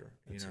pastor,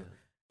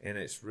 and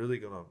it's really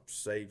going to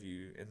save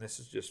you. And this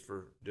is just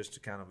a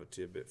kind of a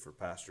tidbit for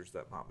pastors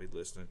that might be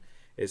listening.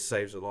 It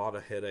saves a lot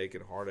of headache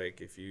and heartache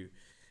if you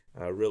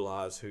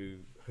realize who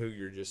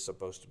you're just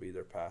supposed to be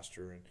their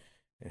pastor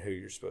and who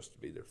you're supposed to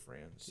be their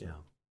friend. So,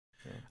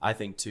 yeah. I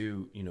think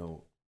too,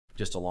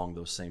 just along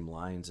those same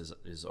lines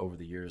is over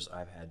the years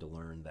I've had to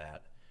learn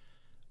that,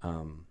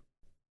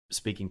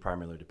 speaking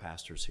primarily to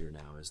pastors here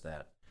now, is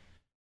that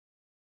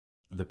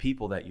the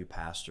people that you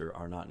pastor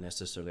are not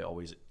necessarily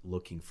always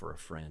looking for a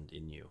friend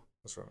in you.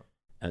 That's right.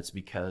 And it's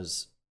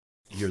because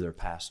you're their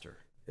pastor.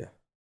 Yeah.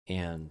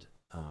 And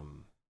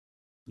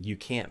you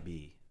can't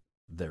be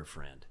their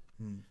friend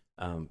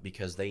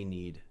because they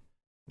need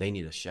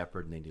a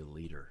shepherd and they need a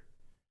leader.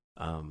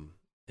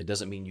 It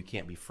doesn't mean you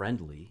can't be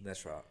friendly.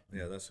 That's right.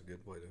 Yeah, that's a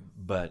good way to.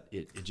 But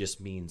it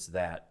just means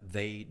that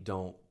they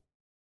don't.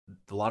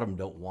 A lot of them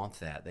don't want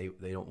that.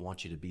 They don't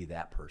want you to be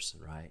that person,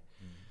 right?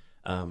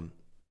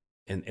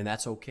 And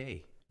that's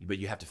okay. But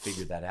you have to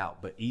figure that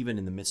out. But even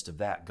in the midst of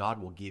that,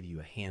 God will give you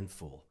a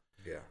handful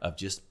of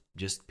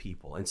just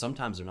people. And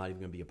sometimes they're not even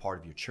going to be a part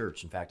of your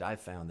church. In fact,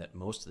 I've found that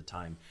most of the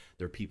time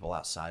they're people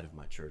outside of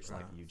my church,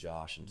 like you,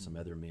 Josh, and some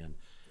other men.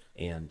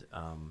 And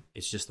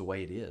it's just the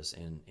way it is,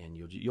 and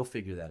you'll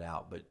figure that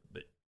out. But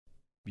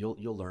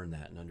you'll learn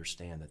that and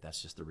understand that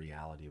that's just the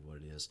reality of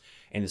what it is.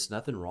 And it's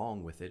nothing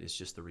wrong with it. It's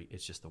just the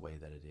way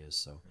that it is.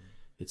 So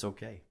it's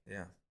okay.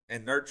 Yeah.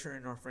 and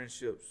nurturing our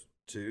friendships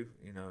too.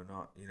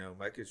 Not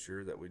making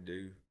sure that we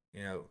do.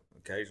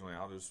 Occasionally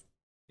I'll just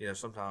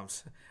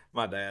sometimes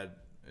my dad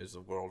is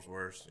the world's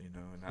worst.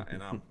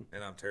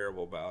 I'm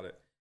terrible about it.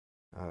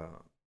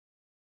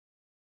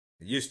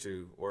 Used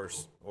to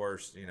worse,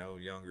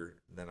 younger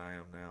than I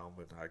am now.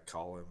 But I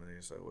call him and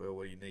he'd say, "Well,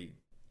 what do you need?"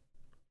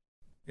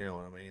 You know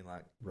what I mean?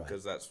 Like,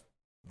 because that's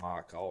why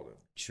I called him.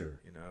 Sure.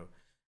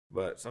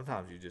 But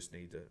sometimes you just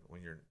need to,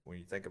 when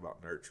you think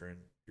about nurturing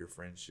your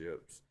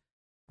friendships,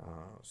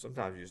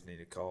 sometimes you just need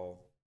to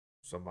call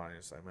somebody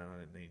and say, "Man, I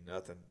didn't need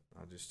nothing.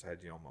 I just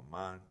had you on my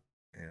mind,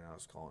 and I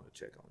was calling to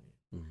check on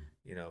you."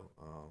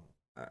 Mm-hmm.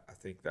 I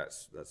think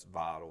that's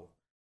vital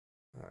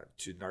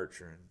to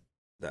nurturing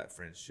that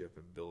friendship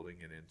and building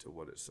it into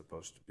what it's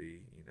supposed to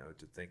be.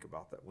 To think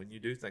about that. When you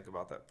do think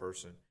about that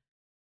person,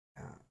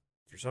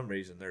 for some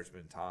reason, there's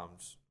been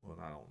times when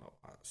I don't know.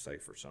 I say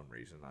for some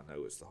reason, I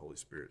know it's the Holy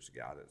Spirit's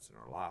guidance in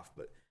our life,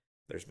 but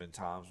there's been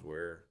times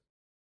where,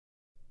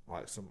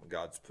 like,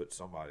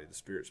 the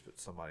Spirit's put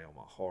somebody on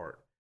my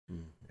heart,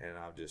 and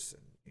I've just,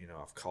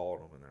 I've called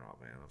them, and they're like,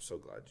 "Man, I'm so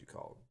glad you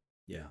called."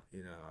 Yeah.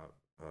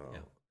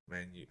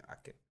 Man, you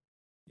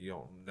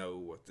don't know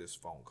what this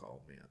phone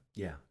call meant.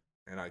 Yeah.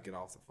 And I get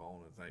off the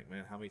phone and think,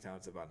 man, how many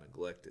times have I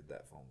neglected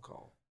that phone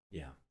call?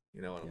 Yeah.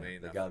 You know what I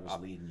mean? God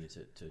was leading you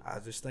to. I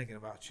was just thinking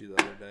about you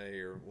the other day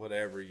or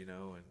whatever,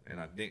 and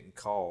I didn't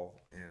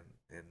call,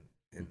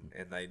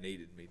 and they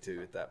needed me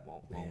to at that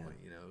moment,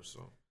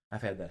 So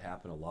I've had that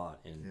happen a lot,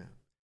 and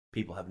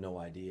people have no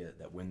idea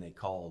that when they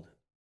called,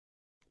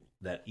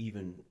 that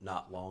even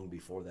not long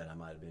before that, I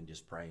might have been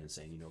just praying and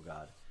saying,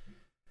 God,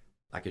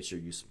 I could sure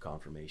use some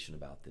confirmation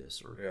about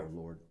this, or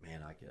Lord,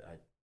 man, I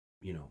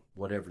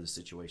whatever the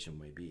situation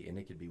may be, and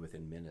it could be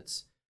within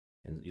minutes.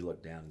 And you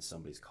look down and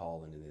somebody's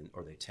calling,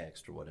 or they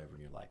text or whatever,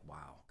 and you're like,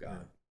 "Wow,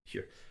 God,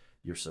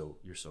 you're so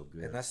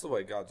good." And that's the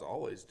way God's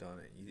always done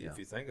it. If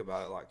you think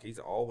about it, like, He's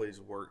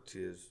always worked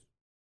His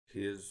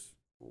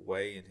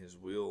way and His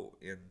will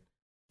in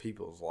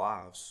people's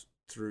lives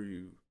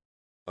through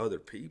other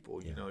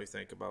people. You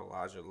think about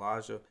Elijah,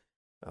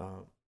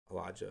 and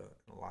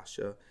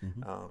Elisha.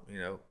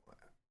 Mm-hmm.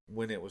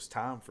 When it was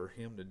time for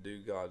him to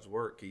do God's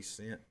work, He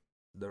sent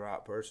the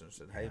right person and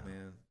said, "Hey,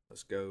 man,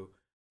 let's go."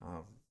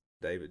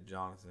 David,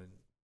 Jonathan,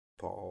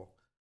 Paul,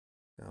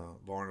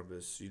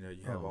 Barnabas. You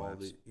have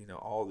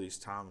all these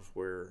times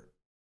where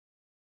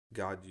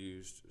God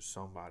used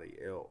somebody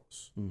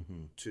else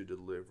to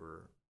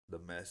deliver the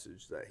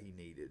message that He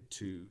needed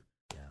to,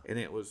 and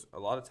it was a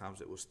lot of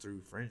times it was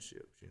through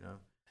friendships.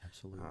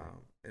 Absolutely.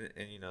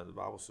 And the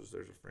Bible says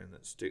there's a friend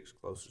that sticks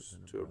closest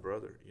to a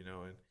brother.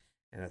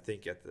 And I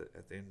think at the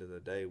end of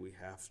the day, we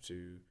have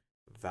to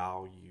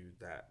value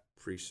that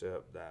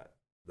precept,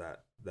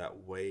 that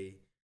way.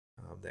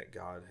 That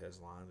God has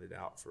lined it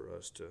out for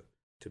us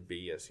to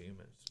be as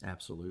humans.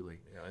 Absolutely.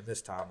 In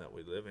this time that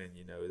we live in,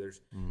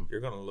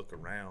 you're going to look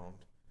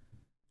around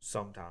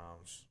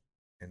sometimes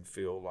and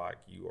feel like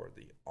you are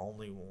the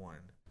only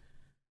one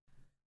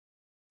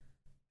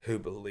who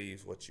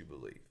believes what you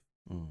believe,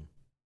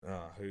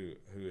 who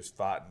is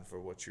fighting for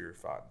what you're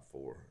fighting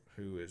for,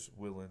 who is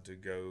willing to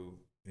go.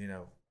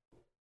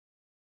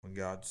 When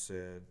God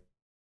said,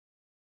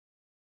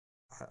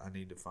 I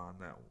need to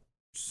find that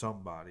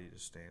somebody to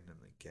stand in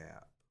the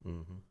gap.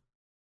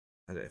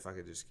 And if I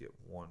could just get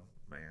one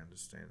man to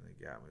stand in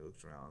the gap, and we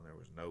looked around and there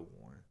was no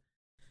one.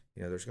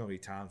 There's going to be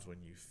times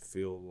when you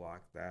feel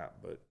like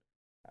that, but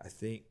I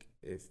think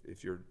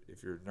if you're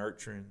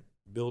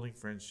building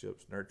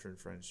friendships, nurturing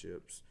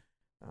friendships,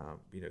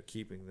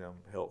 keeping them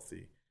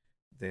healthy,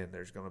 then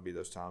there's going to be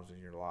those times in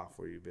your life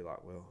where you'd be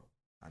like, well,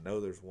 I know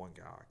there's one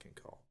guy I can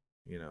call.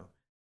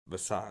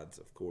 Besides,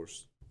 of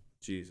course,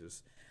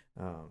 Jesus.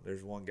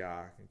 There's one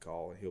guy I can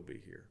call and he'll be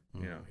here.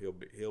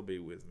 He'll be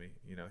with me.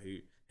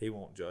 He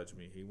won't judge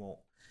me. He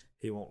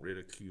won't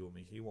ridicule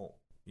me. He won't.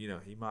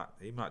 He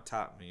might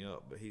tighten me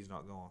up, but he's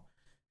not going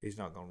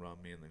to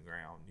run me in the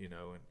ground.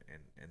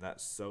 And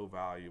that's so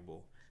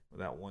valuable.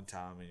 That one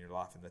time in your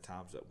life, and the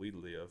times that we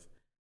live,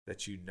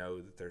 that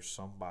that there's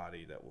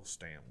somebody that will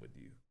stand with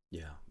you.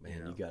 Yeah,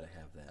 man, you got to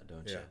have that,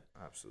 don't you?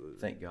 Yeah, absolutely.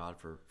 Thank God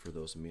for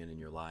those men in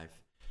your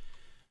life.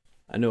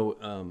 I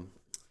know.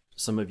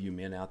 Some of you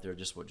men out there,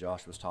 just what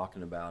Josh was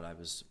talking about, I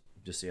was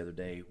just the other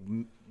day,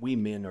 we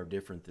men are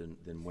different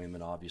than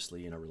women,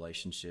 obviously, in our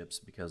relationships,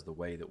 because the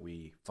way that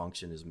we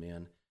function as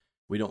men,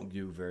 we don't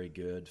do very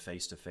good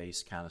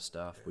face-to-face kind of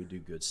stuff. We do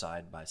good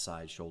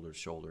side-by-side,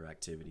 shoulder-to-shoulder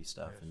activity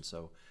stuff. Yes. And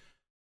so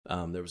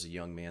there was a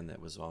young man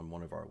that was on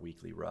one of our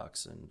weekly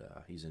rucks, and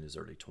he's in his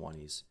early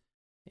 20s.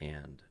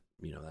 And,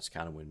 that's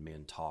kind of when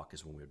men talk,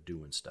 is when we're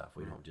doing stuff.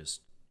 We don't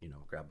just,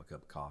 grab a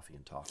cup of coffee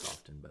and talk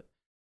often, but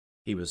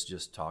he was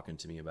just talking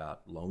to me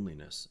about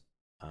loneliness,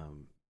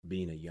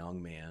 being a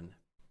young man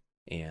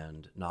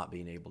and not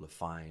being able to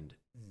find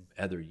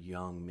other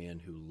young men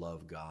who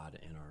love God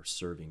and are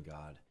serving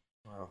God.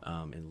 Wow.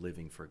 And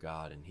living for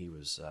God. And he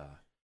was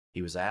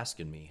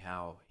asking me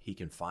how he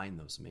can find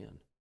those men.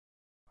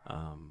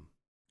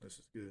 This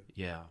is good.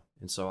 Yeah.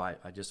 And so I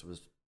just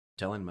was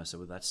telling him, I said,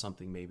 well, that's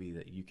something maybe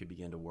that you could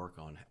begin to work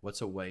on.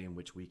 What's a way in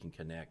which we can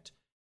connect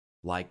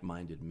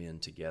like-minded men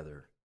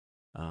together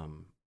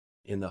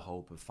in the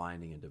hope of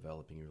finding and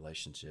developing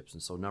relationships?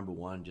 And so number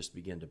one, just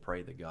begin to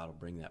pray that God will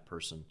bring that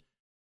person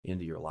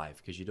into your life,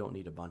 because you don't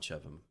need a bunch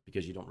of them,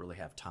 because you don't really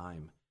have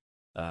time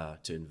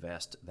to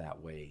invest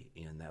that way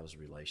in those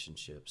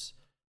relationships.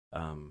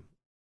 And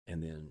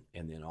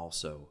then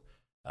also,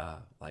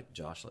 like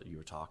Josh, like you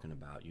were talking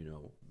about,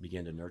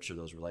 begin to nurture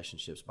those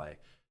relationships by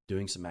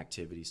doing some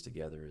activities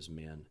together as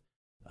men,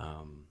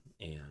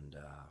 and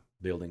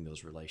building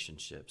those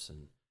relationships.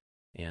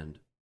 And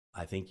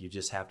I think you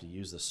just have to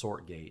use the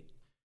sort gate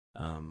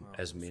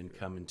as men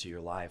come into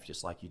your life,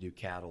 just like you do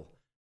cattle.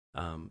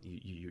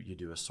 You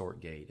do a sort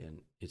gate,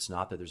 and it's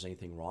not that there's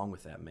anything wrong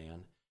with that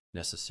man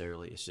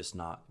necessarily. It's just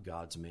not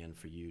God's man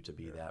for you to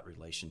be that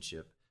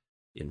relationship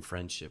in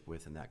friendship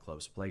with in that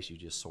close place. You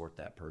just sort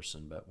that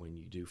person. But when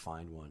you do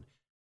find one,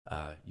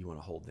 you want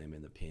to hold them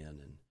in the pen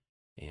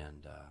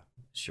and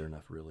sure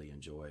enough, really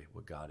enjoy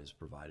what God has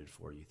provided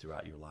for you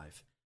throughout your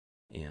life.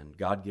 And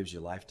God gives you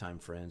lifetime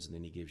friends, and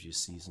then he gives you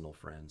seasonal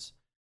friends.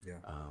 Yeah.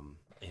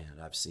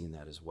 And I've seen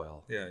that as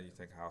well. Yeah, you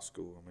think high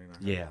school. I mean,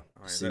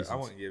 I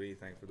wouldn't give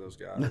anything for those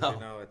guys,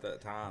 at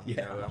that time.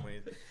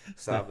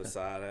 Side by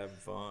side, having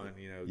fun,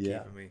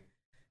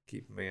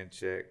 keeping me in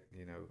check,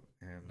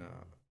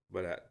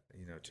 but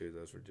too,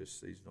 those were just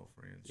seasonal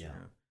friends.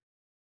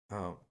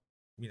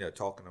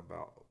 Talking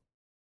about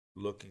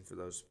looking for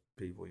those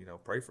people,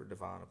 pray for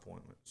divine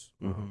appointments.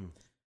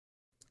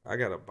 I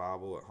got a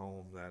Bible at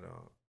home that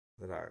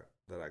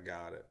I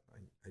got it.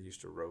 I used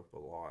to rope a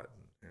lot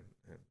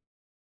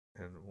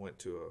and went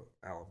to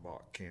a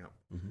Allenbach camp.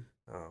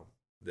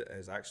 That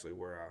is actually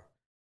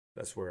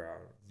that's where I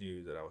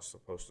knew that I was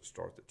supposed to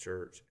start the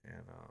church,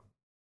 and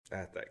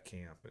at that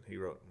camp. And he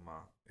wrote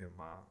in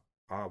my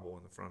Bible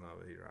in the front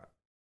of it,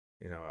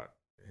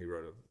 he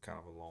wrote a kind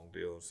of a long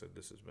deal and said,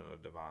 "This has been a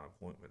divine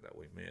appointment that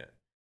we met."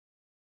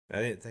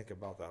 I didn't think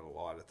about that a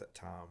lot at that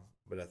time,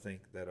 but I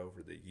think that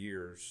over the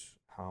years,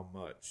 how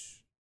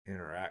much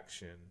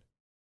interaction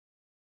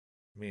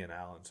me and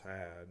Alan's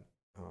had,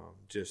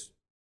 just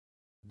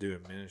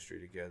doing ministry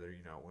together.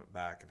 I went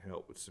back and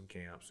helped with some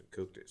camps and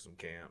cooked at some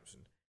camps,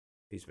 and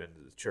he's been to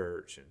the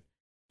church, and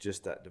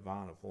just that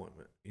divine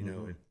appointment,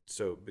 and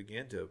so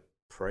begin to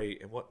pray.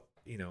 And what,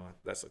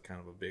 that's a kind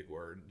of a big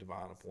word,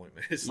 divine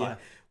appointment. It's like,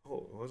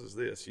 oh, what is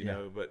this,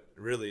 but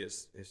really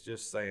it's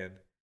just saying,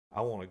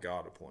 I want a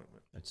God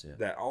appointment. That's it.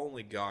 That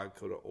only God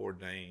could have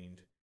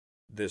ordained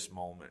this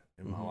moment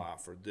in my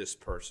life, for this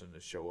person to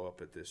show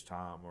up at this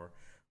time, or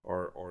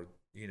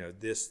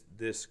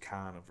this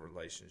kind of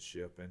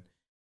relationship.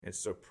 And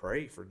so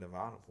pray for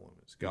divine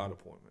appointments, God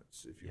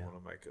appointments, if you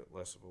want to make it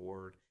less of a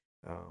word,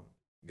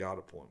 God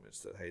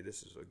appointments, that, hey,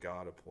 this is a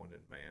God appointed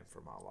man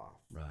for my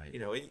life. Right.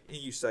 And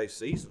you say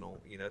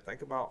seasonal,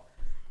 think about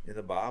in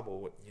the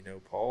Bible,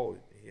 Paul,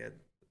 he had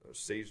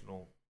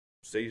seasonal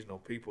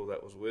people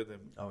that was with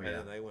him, and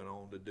then they went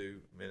on to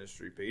do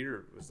ministry.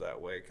 Peter was that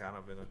way, kind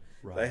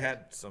of they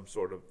had some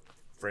sort of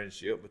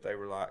friendship, but they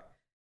were like,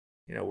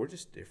 we're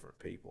just different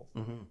people,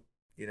 and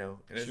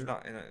it's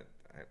not, and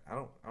I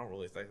don't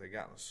really think they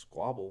got in a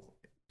squabble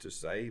to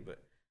say,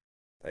 but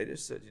they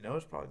just said,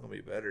 it's probably going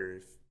to be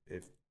better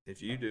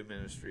if you do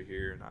ministry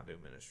here and I do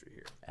ministry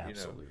here.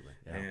 Absolutely.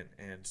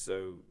 And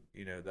so,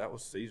 that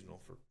was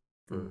seasonal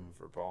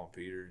for Paul and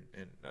Peter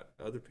and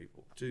other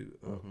people too.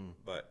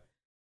 But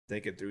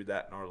thinking through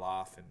that in our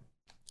life and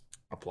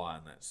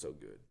applying that's so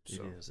good.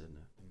 So. It is, isn't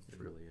it? It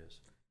really is.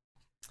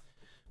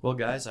 Well,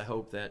 guys, I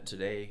hope that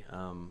today,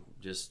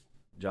 just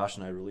Josh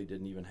and I really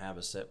didn't even have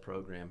a set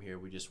program here.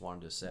 We just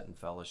wanted to sit in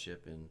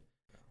fellowship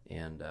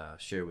and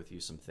share with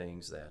you some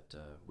things that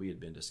we had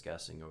been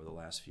discussing over the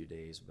last few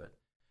days, but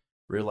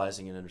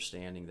realizing and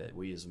understanding that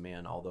we as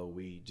men, although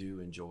we do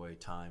enjoy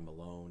time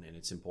alone, and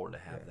it's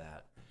important to have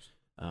that,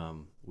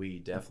 we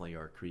definitely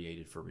are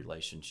created for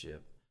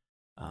relationship,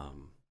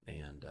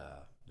 and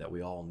that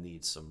we all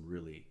need some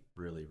really,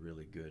 really,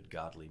 really good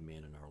godly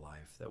men in our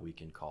life that we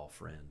can call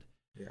friend.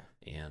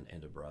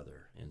 And a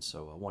brother. And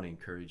so I want to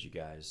encourage you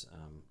guys,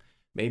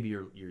 maybe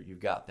you've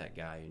got that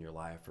guy in your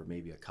life, or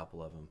maybe a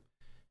couple of them.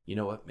 You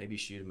know what, maybe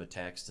shoot him a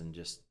text and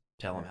just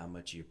tell them how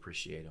much you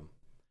appreciate them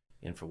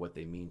and for what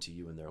they mean to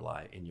you in your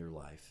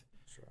life.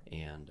 That's right.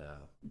 And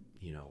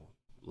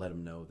let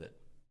them know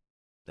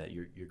that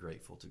you're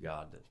grateful to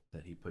God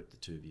that he put the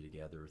two of you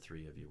together, or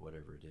three of you,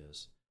 whatever it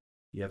is.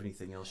 You have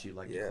anything else you'd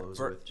like to close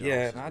with, John?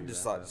 Yeah, and I'd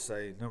just like to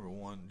say, number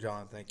one,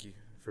 John, thank you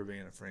for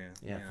being a friend.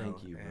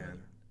 Thank you, brother.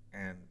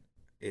 And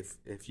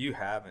if you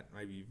haven't,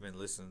 maybe you've been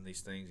listening to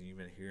these things and you've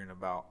been hearing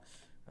about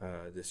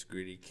this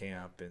Gritty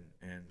Camp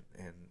and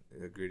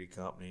the Gritty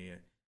Company,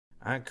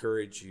 I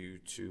encourage you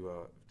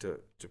to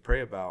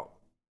pray about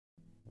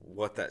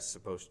what that's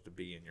supposed to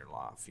be in your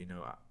life.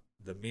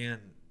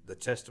 The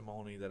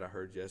testimony that I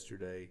heard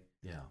yesterday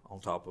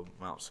on top of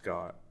Mount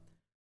Scott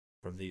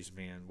from these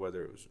men,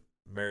 whether it was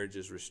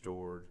marriages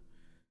restored,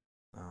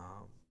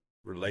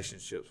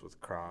 relationships with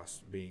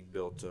Christ being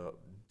built up,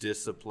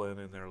 discipline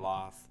in their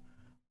life,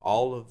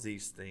 all of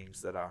these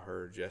things that I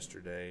heard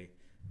yesterday,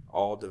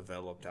 all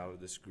developed out of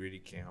this gritty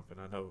camp. And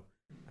I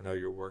know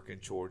you're working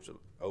towards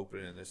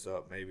opening this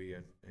up maybe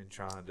and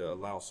trying to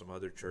allow some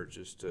other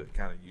churches to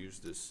kind of use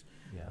this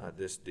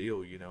this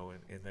deal,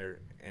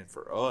 and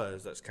for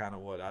us, that's kind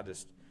of what I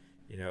just,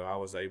 I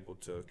was able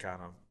to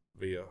kind of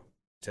be a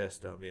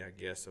test dummy, I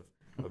guess, of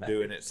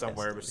doing it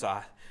somewhere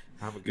beside.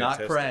 I'm a good not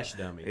test crash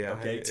dummy. Yeah,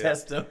 okay, yeah.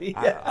 test dummy.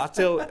 I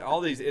tell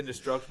all these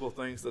indestructible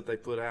things that they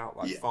put out,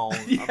 like phones.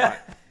 I'm like,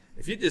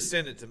 if you just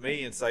send it to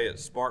me and say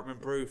it's Sparkman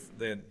proof,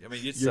 then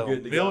you'd sell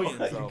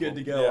millions. You're good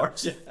to go,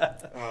 aren't you?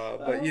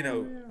 But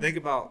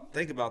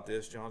think about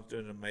this. John's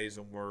doing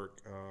amazing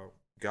work.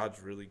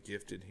 God's really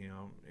gifted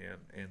him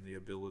and the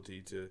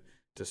ability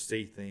to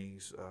see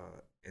things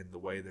in the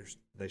way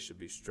they should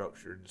be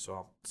structured. And so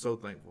I'm so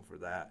thankful for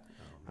that.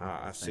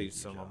 I see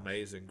some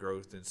amazing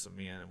growth in some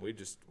men, and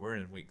we're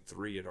in week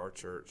 3 at our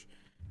church.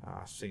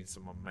 I've seen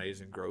some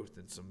amazing growth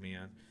in some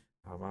men.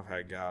 I've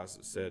had guys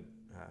that said,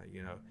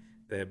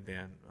 they have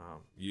been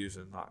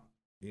using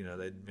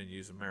they've been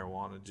using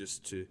marijuana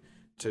just to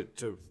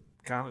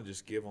kind of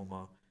just give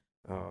them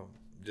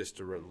just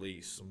a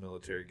release, a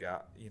military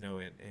guy,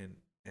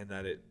 and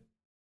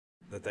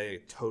that they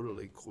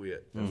totally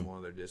quit as one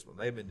of their disciplines.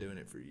 They've been doing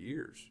it for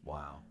years.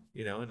 Wow.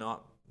 And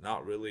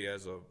not really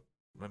as a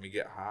let me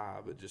get high,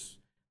 but just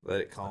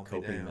let it calm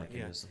me down.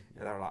 Mechanism.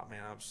 Yeah. And they're like,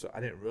 man, I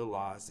didn't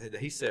realize.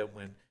 He said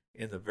when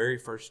in the very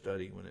first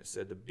study when it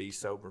said to be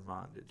sober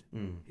minded,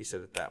 he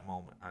said at that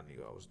moment I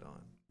knew I was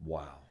done.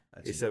 Wow.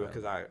 He said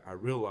because I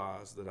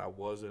realized that I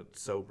wasn't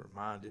sober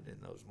minded in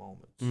those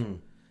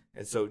moments.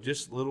 And so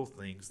just little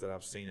things that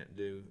I've seen it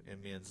do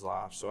in men's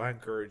lives. So I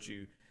encourage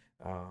you,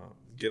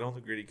 get on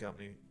the Gritty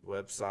Company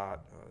website,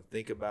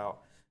 think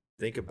about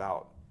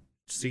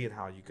seeing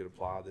how you could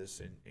apply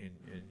this in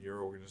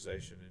your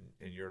organization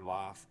and in your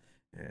life,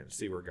 and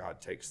see where God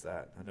takes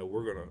that. I know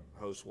we're going to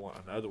host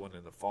another one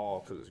in the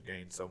fall because it's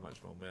gained so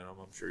much momentum.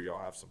 I'm sure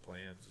y'all have some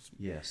plans.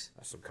 Yes.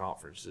 Some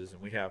conferences,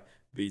 and we have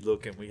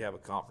a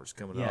conference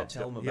coming up. Yeah,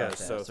 tell them about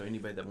that. So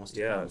anybody that wants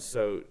to come.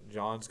 So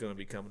John's going to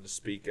be coming to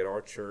speak at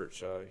our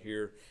church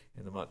here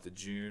in the month of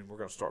June. We're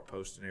going to start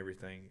posting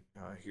everything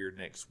here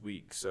next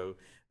week. So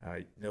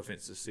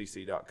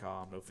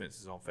nofencescc.com, No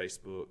Fences on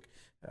Facebook.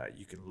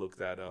 You can look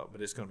that up.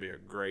 But it's going to be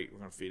we're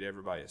going to feed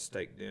everybody a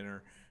steak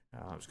dinner.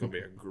 It's going to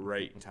be a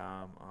great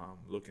time.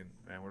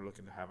 We're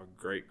looking to have a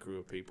great crew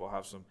of people. I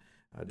have some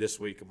this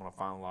week. I'm going to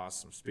finalize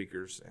some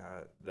speakers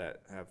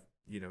that have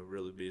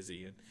really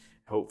busy, and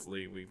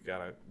hopefully we've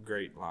got a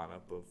great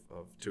lineup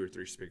of 2 or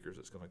 3 speakers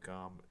that's going to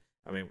come.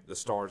 I mean, the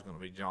star is going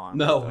to be John.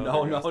 No. He's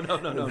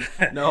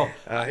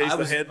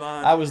the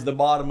headline. I was the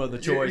bottom of the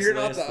choice You're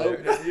list. You're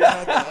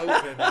not the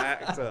opening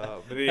act.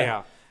 But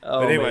anyhow.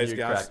 Anyways,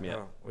 guys,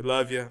 we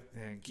love you,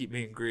 and keep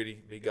being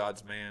gritty. Be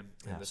God's man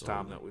in this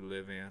time that we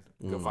live in.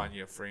 Go find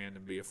you a friend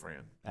and be a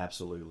friend.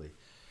 Absolutely.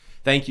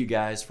 Thank you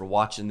guys for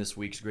watching this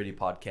week's Gritty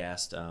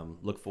podcast.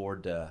 Look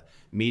forward to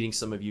meeting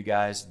some of you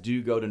guys.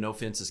 Do go to No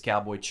Fences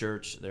Cowboy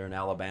Church. They're in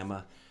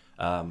Alabama.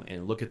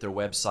 And look at their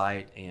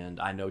website. And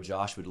I know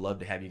Josh would love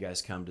to have you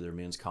guys come to their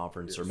men's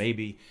conference. Yes. Or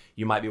maybe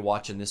you might be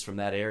watching this from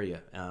that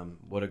area.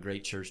 What a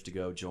great church to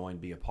go join,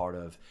 be a part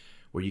of,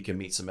 where you can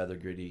meet some other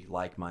gritty,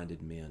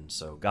 like-minded men.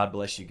 So God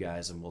bless you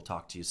guys, and we'll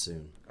talk to you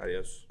soon.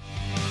 Adios.